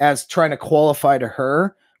as trying to qualify to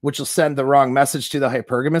her, which will send the wrong message to the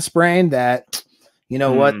hypergamous brain that,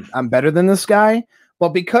 what, I'm better than this guy. But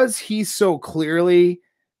because he's so clearly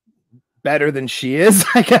better than she is,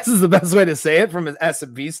 I guess is the best way to say it from an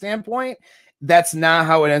S&V standpoint, that's not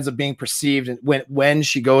how it ends up being perceived when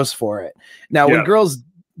she goes for it. Now, when girls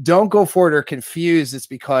don't go for it or confused, it's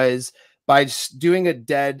because by just doing a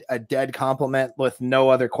dead compliment with no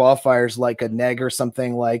other qualifiers, like a neg or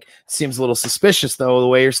something, like seems a little suspicious though, the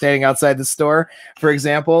way you're standing outside the store, for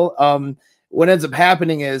example. What ends up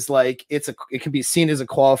happening is like it can be seen as a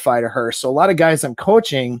qualifier to her. So a lot of guys I'm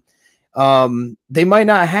coaching, they might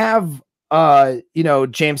not have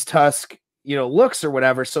James Tusk, looks or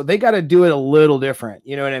whatever. So they got to do it a little different.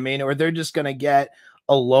 You know what I mean? Or they're just going to get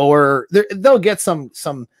a lower, they'll get some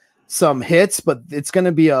hits, but it's going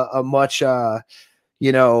to be a much, lower,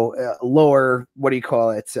 what do you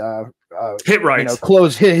call it? Hit rate,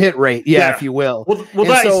 close hit rate. Yeah, if you will.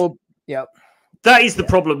 Well, that is the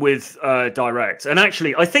problem with direct. And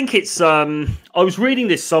actually, I think it's, I was reading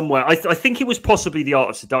this somewhere. I think it was possibly The Art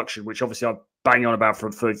of Seduction, which obviously I'm banging on about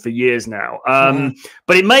for years now.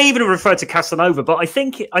 But it may even have referred to Casanova. But I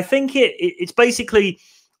think it's basically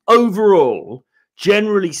overall,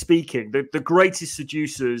 generally speaking, the greatest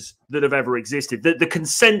seducers that have ever existed. The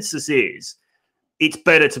consensus is it's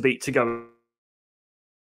better to go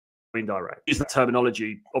indirect. Use the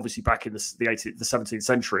terminology, obviously, back in the 17th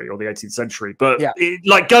century or the 18th century. But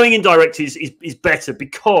like going indirect is better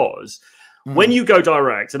because when you go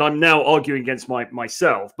direct, and I'm now arguing against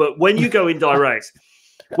myself, but when you go indirect,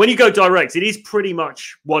 it is pretty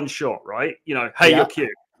much one shot, right? Hey, you're cute,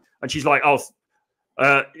 and she's like, oh.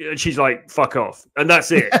 And she's like, fuck off. And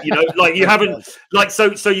that's it. Like you haven't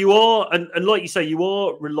so you are, and like you say, you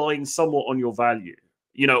are relying somewhat on your value,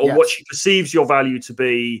 or what she perceives your value to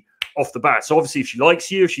be off the bat. So obviously if she likes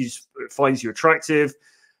you, if she finds you attractive,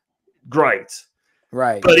 great.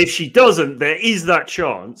 Right. But if she doesn't, there is that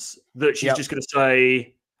chance that she's just going to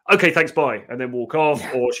say, okay, thanks, bye, and then walk off,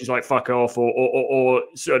 or she's like, fuck off, or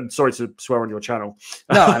sorry to swear on your channel.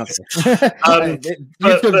 No, I don't think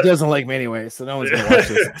YouTube doesn't like me anyway, so no one's gonna watch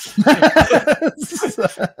this.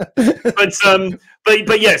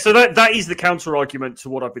 but yeah, so that is the counter argument to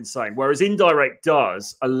what I've been saying. Whereas indirect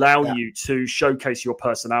does allow you to showcase your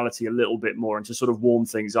personality a little bit more and to sort of warm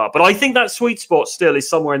things up. But I think that sweet spot still is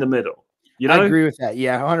somewhere in the middle. I agree with that.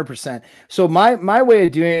 Yeah, 100%. So my way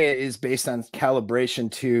of doing it is based on calibration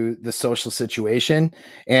to the social situation.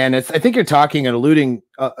 And I think you're talking and alluding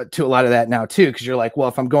to a lot of that now too, because you're like, well,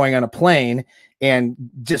 if I'm going on a plane and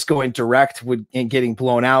just going direct and getting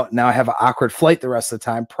blown out, now I have an awkward flight the rest of the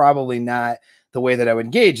time, probably not the way that I would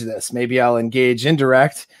engage this. Maybe I'll engage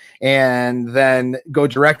indirect and then go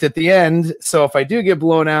direct at the end. So if I do get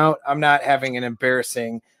blown out, I'm not having an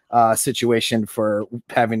embarrassing situation for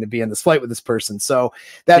having to be in this flight with this person. So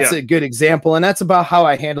that's a good example. And that's about how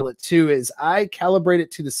I handle it too, is I calibrate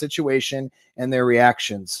it to the situation and their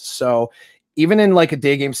reactions. So even in like a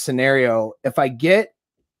day game scenario, if I get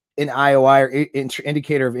an IOI or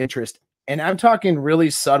indicator of interest, and I'm talking really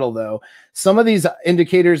subtle though, some of these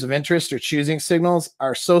indicators of interest or choosing signals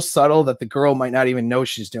are so subtle that the girl might not even know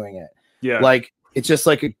she's doing it. Yeah. Like it's just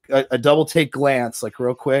like a double take glance, like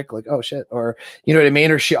real quick, like, oh shit. Or, you know what I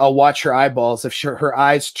mean? Or I'll watch her eyeballs. If her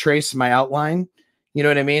eyes trace my outline, you know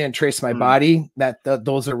what I mean? And trace my body,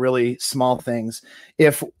 those are really small things.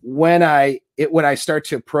 If when I start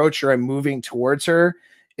to approach her, I'm moving towards her,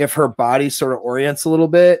 if her body sort of orients a little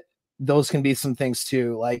bit, those can be some things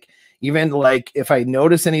too. Like, even like if I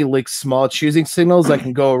notice any like small choosing signals, I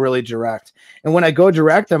can go really direct. And when I go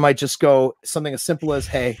direct, I might just go something as simple as,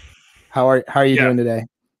 hey, how are you doing today?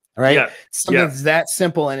 All right. Something's that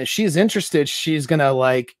simple. And if she's interested, she's gonna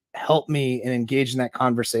like help me and engage in that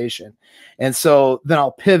conversation. And so then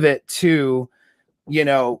I'll pivot to, you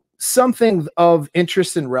know, something of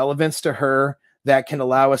interest and relevance to her that can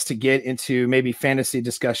allow us to get into maybe fantasy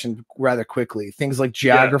discussion rather quickly. Things like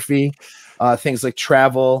geography, things like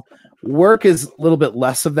travel. Work is a little bit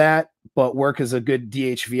less of that, but work is a good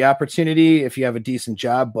DHV opportunity if you have a decent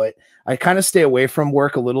job. But I kind of stay away from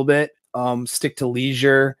work a little bit, stick to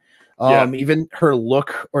leisure, even her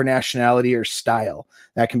look or nationality or style.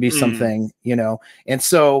 That can be something, you know. And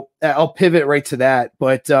so I'll pivot right to that.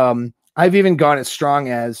 But I've even gone as strong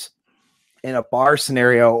as in a bar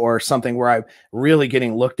scenario or something where I'm really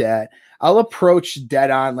getting looked at, I'll approach dead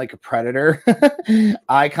on like a predator,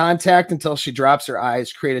 eye contact until she drops her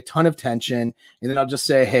eyes, create a ton of tension. And then I'll just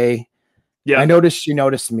say, hey, I noticed you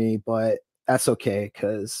noticed me, but that's okay,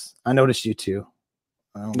 because I noticed you too.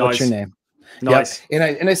 What's your name? Nice.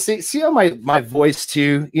 Yep. And I see how my voice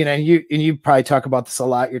too, you know, you probably talk about this a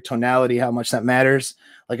lot, your tonality, how much that matters.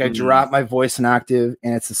 Like I drop my voice an octave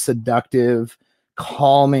and it's a seductive,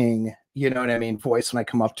 calming, you know what I mean, voice when I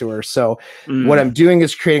come up to her. So what I'm doing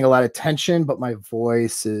is creating a lot of tension, but my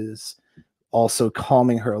voice is also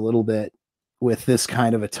calming her a little bit with this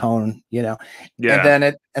kind of a tone, you know.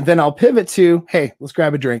 And then I'll pivot to, hey, let's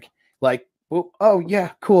grab a drink. Like, oh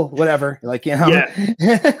yeah, cool, whatever. Like, you know,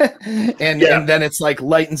 and then it's like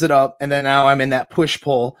lightens it up. And then now I'm in that push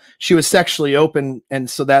pull. She was sexually open, and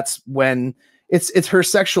so that's when it's her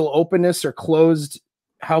sexual openness or closed.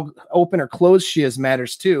 How open or closed she is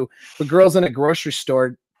matters too. But girls in a grocery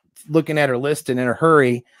store looking at her list and in a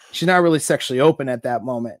hurry, she's not really sexually open at that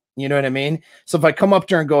moment. You know what I mean? So if I come up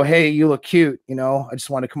to her and go, hey, you look cute, you know, I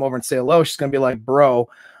just want to come over and say hello, she's going to be like, bro,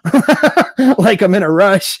 like I'm in a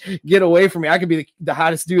rush, get away from me. I could be the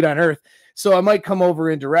hottest dude on earth. So I might come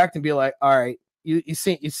over and direct and be like, all right, you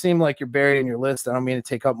seem like you're buried in your list. I don't mean to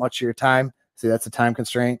take up much of your time. See, that's a time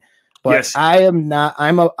constraint. But I am not,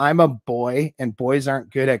 I'm a boy, and boys aren't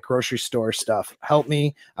good at grocery store stuff. Help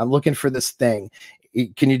me. I'm looking for this thing.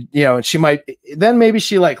 Can you know, and she might, then maybe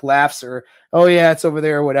she like laughs or, oh yeah, it's over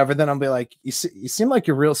there or whatever. Then I'll be like, you seem like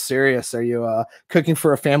you're real serious. Are you cooking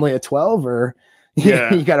for a family of 12 or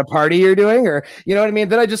you got a party you're doing, or, you know what I mean?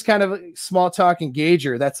 Then I just kind of small talk engage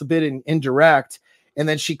her. That's a bit indirect. And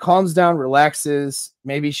then she calms down, relaxes.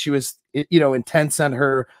 Maybe she was, you know, intense on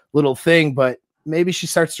her little thing, but maybe she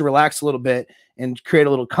starts to relax a little bit and create a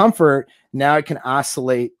little comfort. Now I can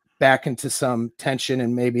oscillate back into some tension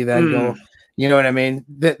and maybe then go, you know what I mean?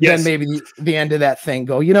 Then maybe the end of that thing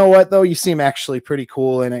go, you know what though? You seem actually pretty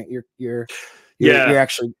cool, and you're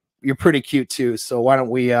actually, you're pretty cute too. So why don't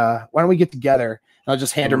we get together? I'll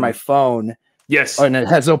just hand her my phone. Yes. And it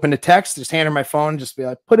has open to text. Just hand her my phone. Just be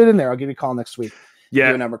like, put it in there. I'll give you a call next week.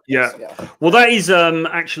 Yeah. Well, that is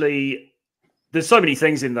actually, there's so many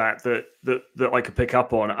things in that I could pick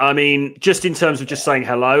up on. I mean, just in terms of just saying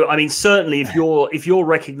hello. I mean, certainly if you're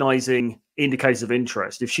recognizing indicators of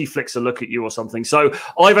interest, if she flicks a look at you or something. So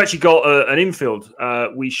I've actually got an infield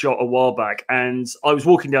we shot a while back, and I was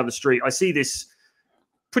walking down the street. I see this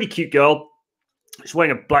pretty cute girl. She's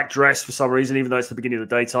wearing a black dress for some reason, even though it's the beginning of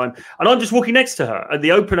the daytime. And I'm just walking next to her. And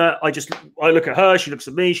the opener, I look at her, she looks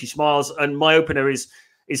at me, she smiles, and my opener is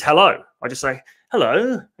hello. I just say,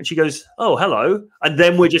 hello. And she goes, oh, hello. And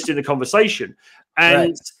then we're just in the conversation.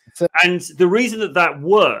 And and the reason that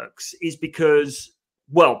works is because,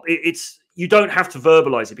 well, it's you don't have to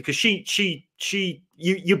verbalize it, because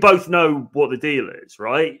you both know what the deal is,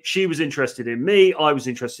 right? She was interested in me, I was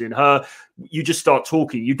interested in her. You just start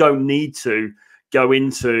talking. You don't need to go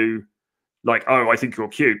into like, oh, I think you're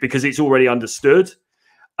cute, because it's already understood.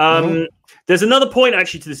 There's another point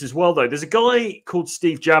actually to this as well, though. There's a guy called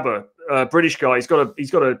Steve Jabber, British guy. He's got a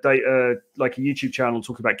like a YouTube channel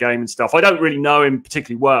talking about game and stuff. I don't really know him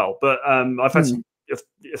particularly well, but I've had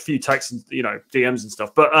a few texts and, you know, DMs and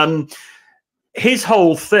stuff. But his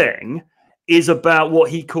whole thing is about what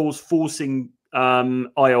he calls forcing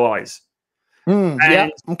IOIs.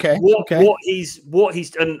 What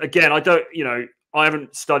he's and again, I don't, you know, I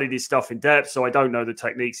haven't studied his stuff in depth, so I don't know the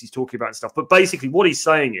techniques he's talking about and stuff. But basically what he's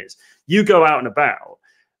saying is, you go out and about,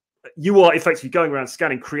 you are effectively going around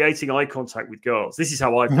scanning, creating eye contact with girls. This is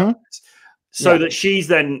how I've done this. So that she's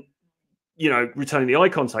then, you know, returning the eye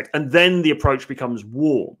contact, and then the approach becomes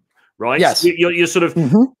warm, right? Yes. So you're sort of,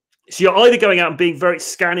 so you're either going out and being very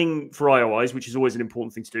scanning for IOIs, which is always an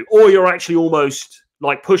important thing to do, or you're actually almost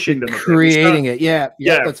like pushing them, creating it. Yeah,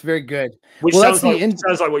 that's very good. Which sounds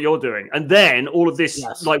like what you're doing. And then all of this,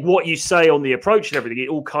 like what you say on the approach and everything, it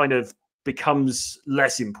all kind of becomes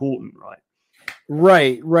less important, right?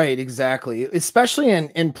 Right, exactly. Especially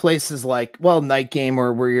in places like, well, night game,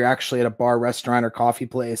 or where you're actually at a bar, restaurant, or coffee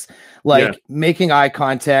place, like making eye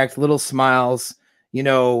contact, little smiles, you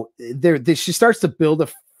know, she starts to build a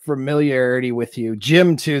familiarity with you.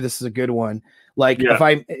 Gym too, this is a good one. Like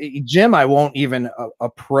gym, I won't even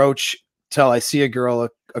approach till I see a girl,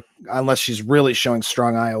 unless she's really showing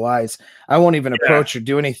strong IOIs. I won't even approach or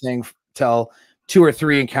do anything till 2 or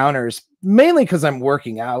 3 encounters, mainly because I'm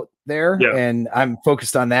working out there and I'm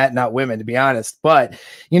focused on that, not women, to be honest. But,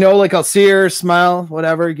 you know, like I'll see her, smile,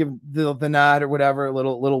 whatever, give the nod or whatever, a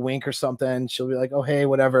little wink or something. She'll be like, oh, hey,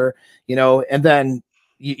 whatever, you know, and then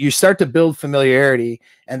you start to build familiarity.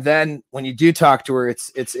 And then when you do talk to her,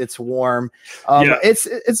 it's warm. It's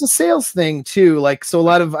a sales thing too. Like, so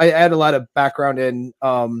I had a lot of background in,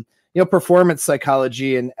 you know, performance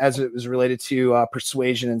psychology, and as it was related to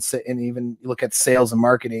persuasion and even look at sales and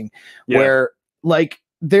marketing, where like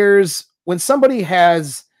when somebody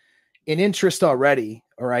has an interest already,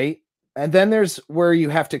 all right, and then there's where you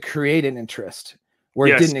have to create an interest where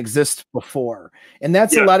it didn't exist before. And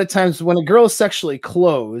that's a lot of times when a girl is sexually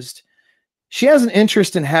closed, she has an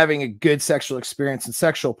interest in having a good sexual experience and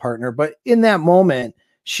sexual partner, but in that moment,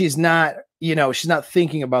 she's not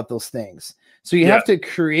thinking about those things. So you have to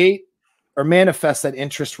create or manifest that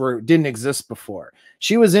interest where it didn't exist before.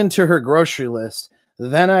 She was into her grocery list.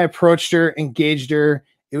 Then I approached her, engaged her.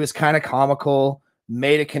 It was kind of comical,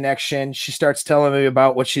 made a connection. She starts telling me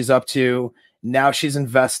about what she's up to. Now she's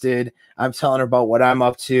invested. I'm telling her about what I'm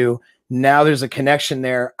up to. Now there's a connection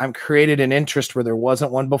there. I'm created an interest where there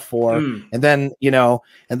wasn't one before. And then, you know,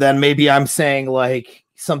 and then maybe I'm saying like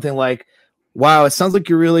something like, wow, it sounds like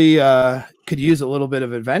you really could use a little bit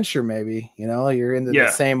of adventure. Maybe, you know, you're into the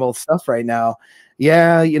same old stuff right now.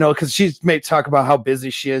 Yeah, you know, because she's may talk about how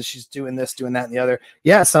busy she is. She's doing this, doing that, and the other.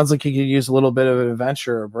 Yeah, it sounds like you could use a little bit of an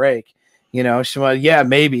adventure or a break. You know, she went, yeah,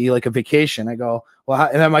 maybe like a vacation. I go, well,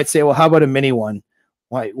 and I might say, well, how about a mini one?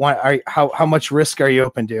 How much risk are you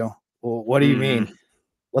open to? Well, what do you mean?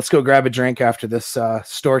 Let's go grab a drink after this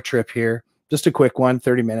store trip here. Just a quick one,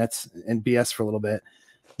 30 minutes, and BS for a little bit.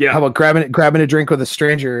 Yeah. How about grabbing a drink with a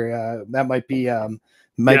stranger? That might be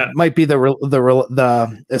might be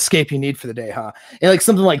the escape you need for the day, huh? And like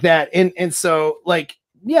something like that. And so like,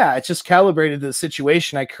 yeah, it just calibrated the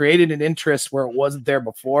situation. I created an interest where it wasn't there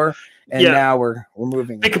before, and now we're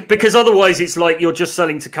moving. Because otherwise, it's like you're just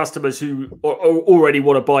selling to customers who already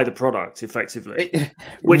want to buy the product, effectively.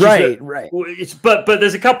 Right. But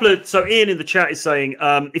there's a couple of. So Ian in the chat is saying,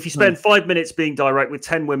 if you spend 5 minutes being direct with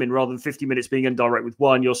 10 women rather than 50 minutes being indirect with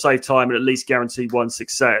one, you'll save time and at least guarantee one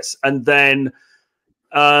success. And then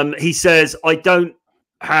he says, I don't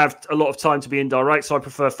have a lot of time to be indirect, so I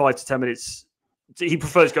prefer 5 to 10 minutes. He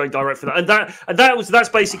prefers going direct for that, and that's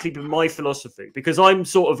basically been my philosophy, because I'm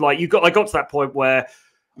sort of like I got to that point where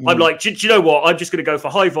I'm like, do you know what? I'm just going to go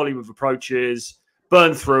for high volume of approaches,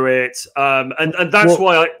 burn through it, and that's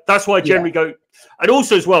why I generally go. And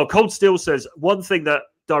also as well, Cold Steel says one thing that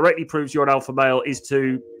directly proves you're an alpha male is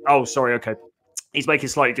to. Oh, sorry. Okay, he's making a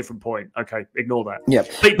slightly different point. Okay, ignore that. Yeah,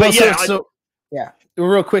 but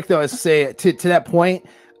real quick though, I say to that point.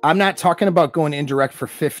 I'm not talking about going indirect for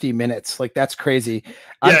 50 minutes. Like that's crazy.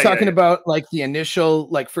 I'm talking about like the initial,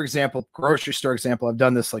 like for example, grocery store example. I've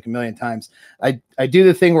done this like a million times. I do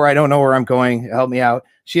the thing where I don't know where I'm going. Help me out.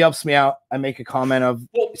 She helps me out. I make a comment of,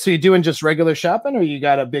 so you doing just regular shopping, or you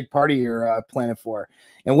got a big party you're planning for?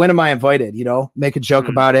 And when am I invited? You know, make a joke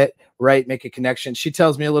about it, right? Make a connection. She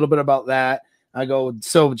tells me a little bit about that. I go,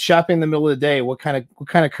 so shopping in the middle of the day, what kind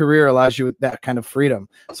of career allows you that kind of freedom?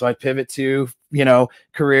 So I pivot to, you know,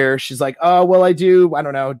 career. She's like, oh, well, I do, I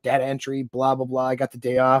don't know, data entry, blah, blah, blah. I got the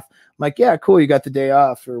day off. I'm like, yeah, cool. You got the day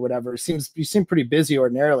off or whatever. You seem pretty busy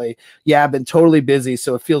ordinarily. Yeah, I've been totally busy.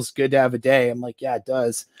 So it feels good to have a day. I'm like, yeah, it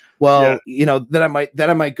does. Well, you know, then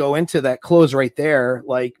I might go into that close right there.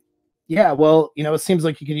 Like, yeah, well, you know, it seems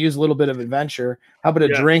like you could use a little bit of adventure. How about a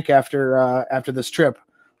drink after this trip?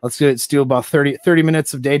 Let's do about 30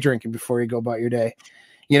 minutes of day drinking before you go about your day,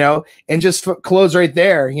 you know, and just close right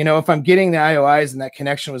there. You know, if I'm getting the IOIs and that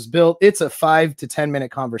connection was built, it's a 5 to 10 minute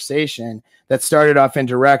conversation that started off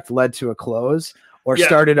indirect, led to a close. or Yeah.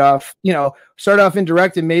 start off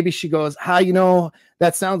indirect, and maybe she goes,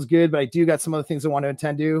 that sounds good, but I do got some other things I want to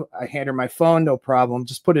attend to. I hand her my phone, no problem.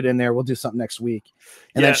 Just put it in there. We'll do something next week.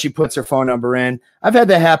 And then she puts her phone number in. I've had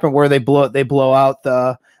that happen where they blow out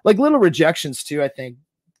the like little rejections too. I think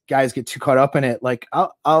guys get too caught up in it. Like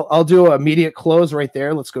I'll do an immediate close right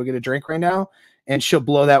there. Let's go get a drink right now. And she'll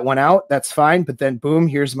blow that one out. That's fine. But then boom,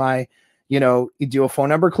 here's my, you do a phone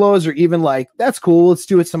number close, or even like, that's cool. Let's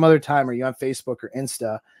do it some other time. Are you on Facebook or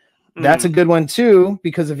Insta? That's a good one too,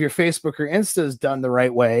 because if your Facebook or Insta is done the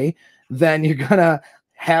right way, then you're going to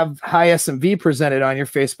have high SMV presented on your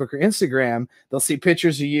Facebook or Instagram. They'll see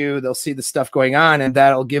pictures of you. They'll see the stuff going on, and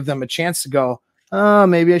that'll give them a chance to go, oh,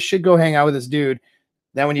 maybe I should go hang out with this dude.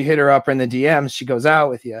 Then when you hit her up in the DMs, she goes out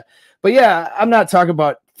with you. But yeah, I'm not talking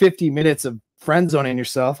about 50 minutes of friend zoning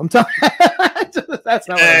yourself. I'm talking. That's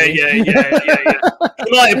not what I mean. Yeah.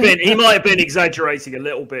 He might have been exaggerating a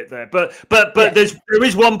little bit there, but there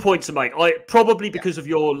is one point to make. Probably because of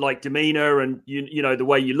your like demeanor and you know the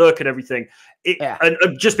way you look and everything, and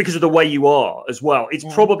just because of the way you are as well. It's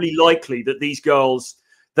probably likely that these girls,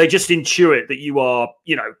 they just intuit that you are,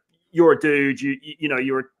 you're a dude.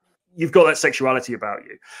 You've got that sexuality about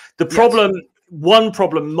you. The problem, one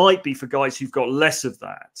problem might be for guys who've got less of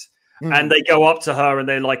that. And they go up to her and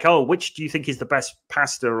they're like, oh, which do you think is the best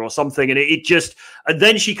pasta or something? And and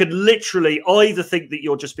then she could literally either think that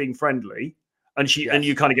you're just being friendly and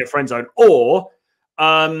you kind of get friend zoned, or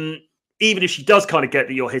even if she does kind of get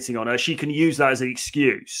that you're hitting on her, she can use that as an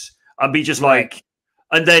excuse and be just like,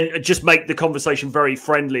 and then just make the conversation very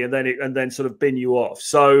friendly and then sort of bin you off.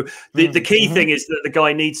 So the key thing is that the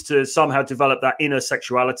guy needs to somehow develop that inner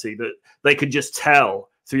sexuality that they can just tell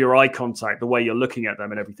through your eye contact, the way you're looking at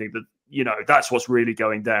them and everything, that, that's what's really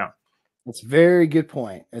going down. It's a very good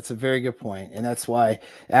point. It's a very good point. And that's why,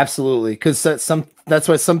 absolutely. Because that's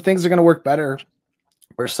why some things are going to work better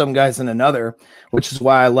for some guys than another, which is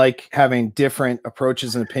why I like having different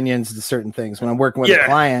approaches and opinions to certain things. When I'm working with a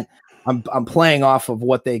client, I'm playing off of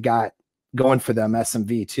what they got going for them,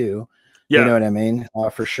 SMV too. You know what I mean?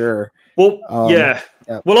 For sure. Well,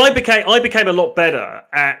 Well, I became a lot better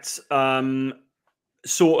at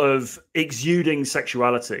sort of exuding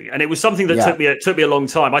sexuality, and it was something that took me a long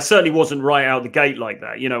time. I certainly wasn't right out the gate like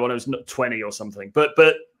that, when I was 20 or something. But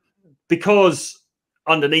because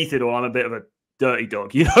underneath it all, I'm a bit of a dirty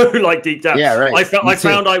dog, like deep down. Yeah, right. I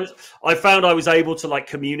found I was able to like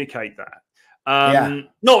communicate that.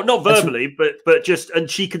 Not verbally, but just, and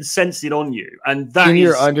she can sense it on you, and that in is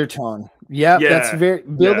your undertone. That's very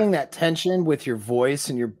building that tension with your voice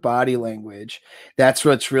and your body language. That's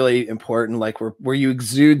what's really important. Like where you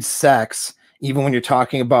exude sex, even when you're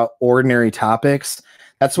talking about ordinary topics.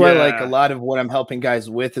 That's why like a lot of what I'm helping guys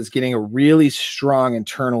with is getting a really strong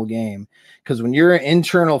internal game. Because when your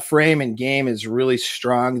internal frame and game is really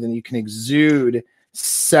strong, then you can exude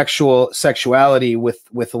sexuality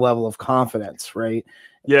with a level of confidence, right?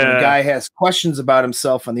 When a guy has questions about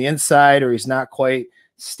himself on the inside, or he's not quite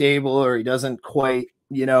stable, or he doesn't quite,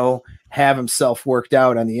 have himself worked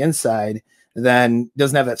out on the inside, then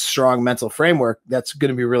doesn't have that strong mental framework. That's going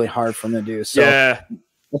to be really hard for him to do. So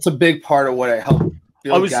that's a big part of what I help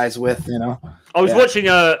build guys with, I was watching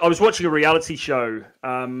a reality show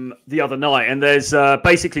the other night, and there's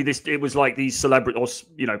basically it was like these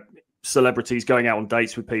celebrities going out on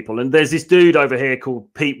dates with people, and there's this dude over here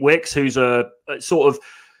called Pete Wicks, who's a sort of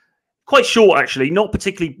quite short, actually, not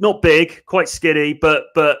big, quite skinny, but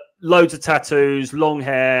loads of tattoos, long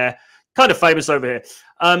hair, kind of famous over here.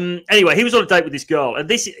 Anyway, he was on a date with this girl, and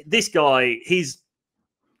this guy, he's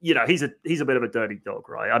a bit of a dirty dog,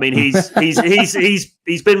 right? I mean, he's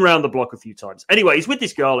been around the block a few times. Anyway, he's with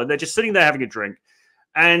this girl, and they're just sitting there having a drink,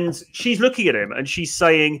 and she's looking at him, and she's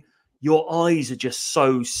saying, "Your eyes are just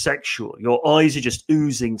so sexual. Your eyes are just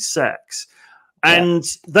oozing sex." And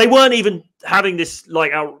they weren't even having this,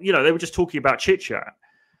 like, they were just talking about chit chat.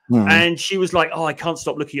 And she was like, "Oh, I can't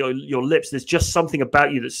stop looking at your lips. There's just something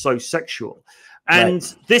about you that's so sexual." And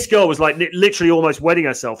this girl was like literally almost wetting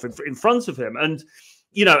herself in front of him. And,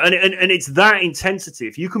 and it's that intensity.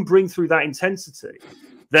 If you can bring through that intensity,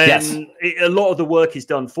 then a lot of the work is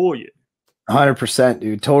done for you. 100%,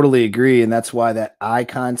 dude. Totally agree. And that's why that eye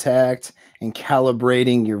contact and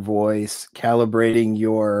calibrating your voice, calibrating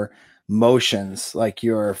your motions, like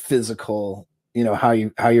your physical, how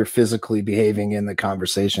you're physically behaving in the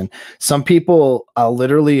conversation. Some people, I'll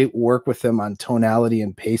literally work with them on tonality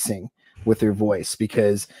and pacing with their voice,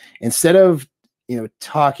 because instead of,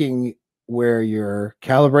 talking where you're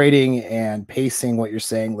calibrating and pacing what you're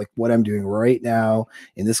saying, like what I'm doing right now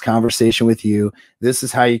in this conversation with you, this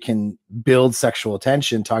is how you can build sexual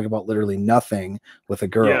attention, talk about literally nothing with a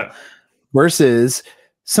girl. versus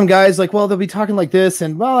some guys like, well, they'll be talking like this,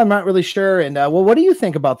 and well, I'm not really sure. And well, what do you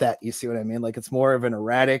think about that? You see what I mean? Like it's more of an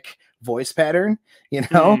erratic voice pattern, you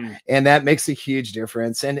know, and that makes a huge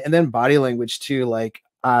difference. And then body language too. Like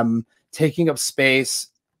I'm taking up space,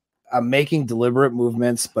 I'm making deliberate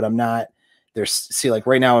movements, but I'm not. See, like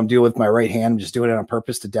right now, I'm doing with my right hand. I'm just doing it on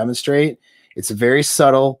purpose to demonstrate. It's a very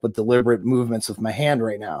subtle but deliberate movements with my hand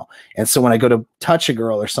right now. And so when I go to touch a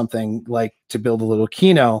girl or something like to build a little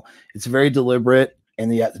kino, it's very deliberate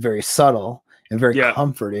and yet very subtle and very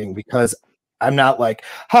comforting because I'm not like,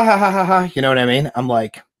 ha, ha, ha, ha, ha. You know what I mean? I'm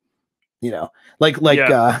like, you know, like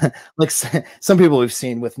some people we've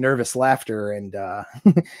seen with nervous laughter and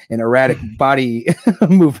and erratic body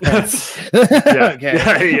movements.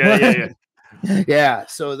 Yeah,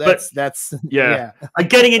 so that's and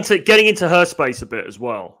getting into her space a bit as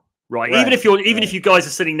well, right? Even if you guys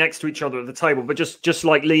are sitting next to each other at the table, but just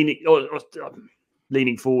like leaning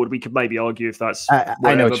leaning forward, we could maybe argue if that's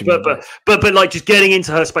I know what you mean, but like just getting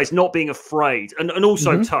into her space, not being afraid, and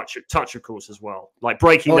also touch of course as well, like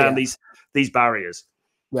breaking down these barriers.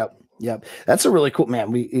 Yep. That's a really cool,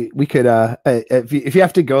 man. We could if you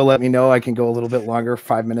have to go, let me know. I can go a little bit longer,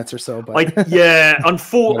 5 minutes or so. But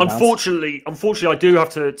unfortunately, I do have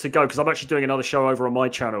to go because I'm actually doing another show over on my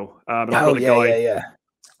channel. And I've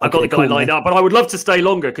got the guy lined up, but I would love to stay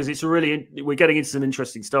longer because it's we're getting into some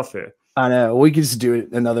interesting stuff here. I know we can just do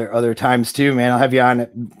it other times too, man. I'll have you on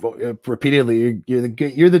repeatedly.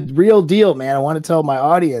 You're the real deal, man. I want to tell my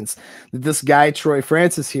audience that this guy Troy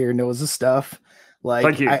Francis here knows his stuff. Like,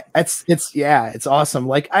 thank you. It's awesome.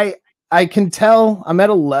 Like I can tell I'm at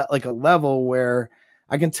a level where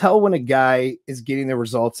I can tell when a guy is getting the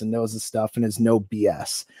results and knows his stuff and is no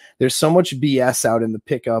BS. There's so much BS out in the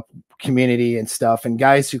pickup community and stuff, and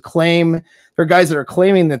guys who claim there are guys that are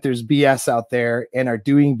claiming that there's BS out there and are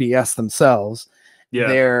doing BS themselves. Yeah.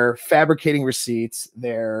 They're fabricating receipts,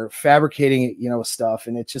 they're fabricating, stuff,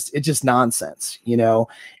 and it's just nonsense,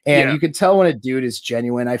 and you can tell when a dude is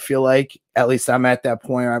genuine. I feel like at least I'm at that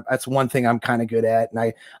point. That's one thing I'm kind of good at. And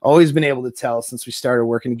I always been able to tell since we started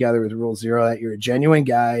working together with Rule Zero that you're a genuine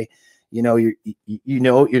guy. There's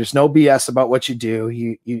no BS about what you do.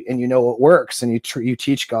 You know what works, and you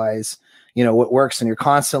teach guys, what works, and you're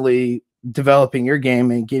constantly developing your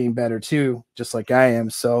game and getting better too, just like I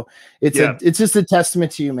am. So it's just a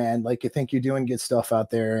testament to you, man. Like I think you're doing good stuff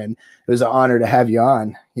out there, and it was an honor to have you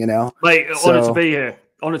on, Mate, honored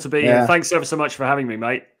to be here. Thanks ever so much for having me,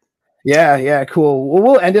 mate. Yeah, cool. Well,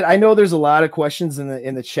 we'll end it. I know there's a lot of questions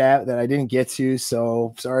in the chat that I didn't get to,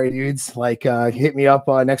 so sorry, dudes. Like hit me up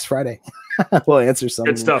next Friday. We'll answer some.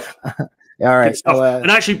 Good stuff. All right. And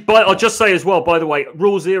actually, I'll just say as well, by the way,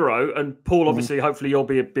 Rule Zero, and Paul, obviously, hopefully you'll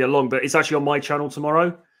be along, but it's actually on my channel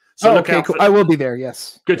tomorrow. So look out cool. I will be there.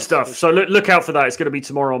 Yes. Good stuff. So look out for that. It's going to be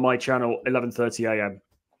tomorrow on my channel, 11:30 a.m.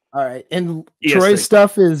 All right. And EST. Troy's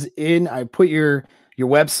stuff is I put your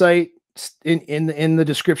website in the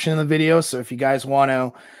description of the video. So if you guys want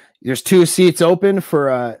to, there's 2 seats open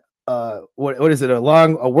for what is it? A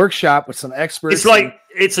workshop with some experts.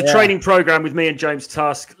 It's a training program with me and James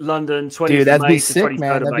Tusk, London, 20th Dude, that'd May be sick,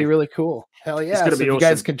 man. That'd be really cool. Hell yeah. So if you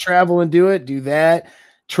guys can travel and do that.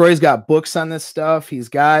 Troy's got books on this stuff. He's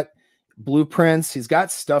got blueprints. He's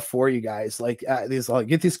got stuff for you guys. Like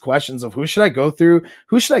get these questions of who should I go through?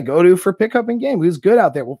 Who should I go to for pickup in game? Who's good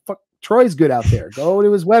out there? Well, fuck, Troy's good out there. Go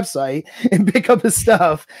to his website and pick up his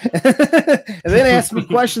stuff. And then ask me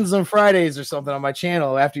questions on Fridays or something on my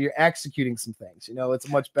channel after you're executing some things. It's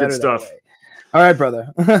much better that way. All right,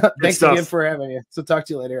 brother. Thanks again for having me. So talk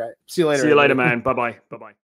to you later. See you later. See you later, man. Bye-bye. Bye-bye.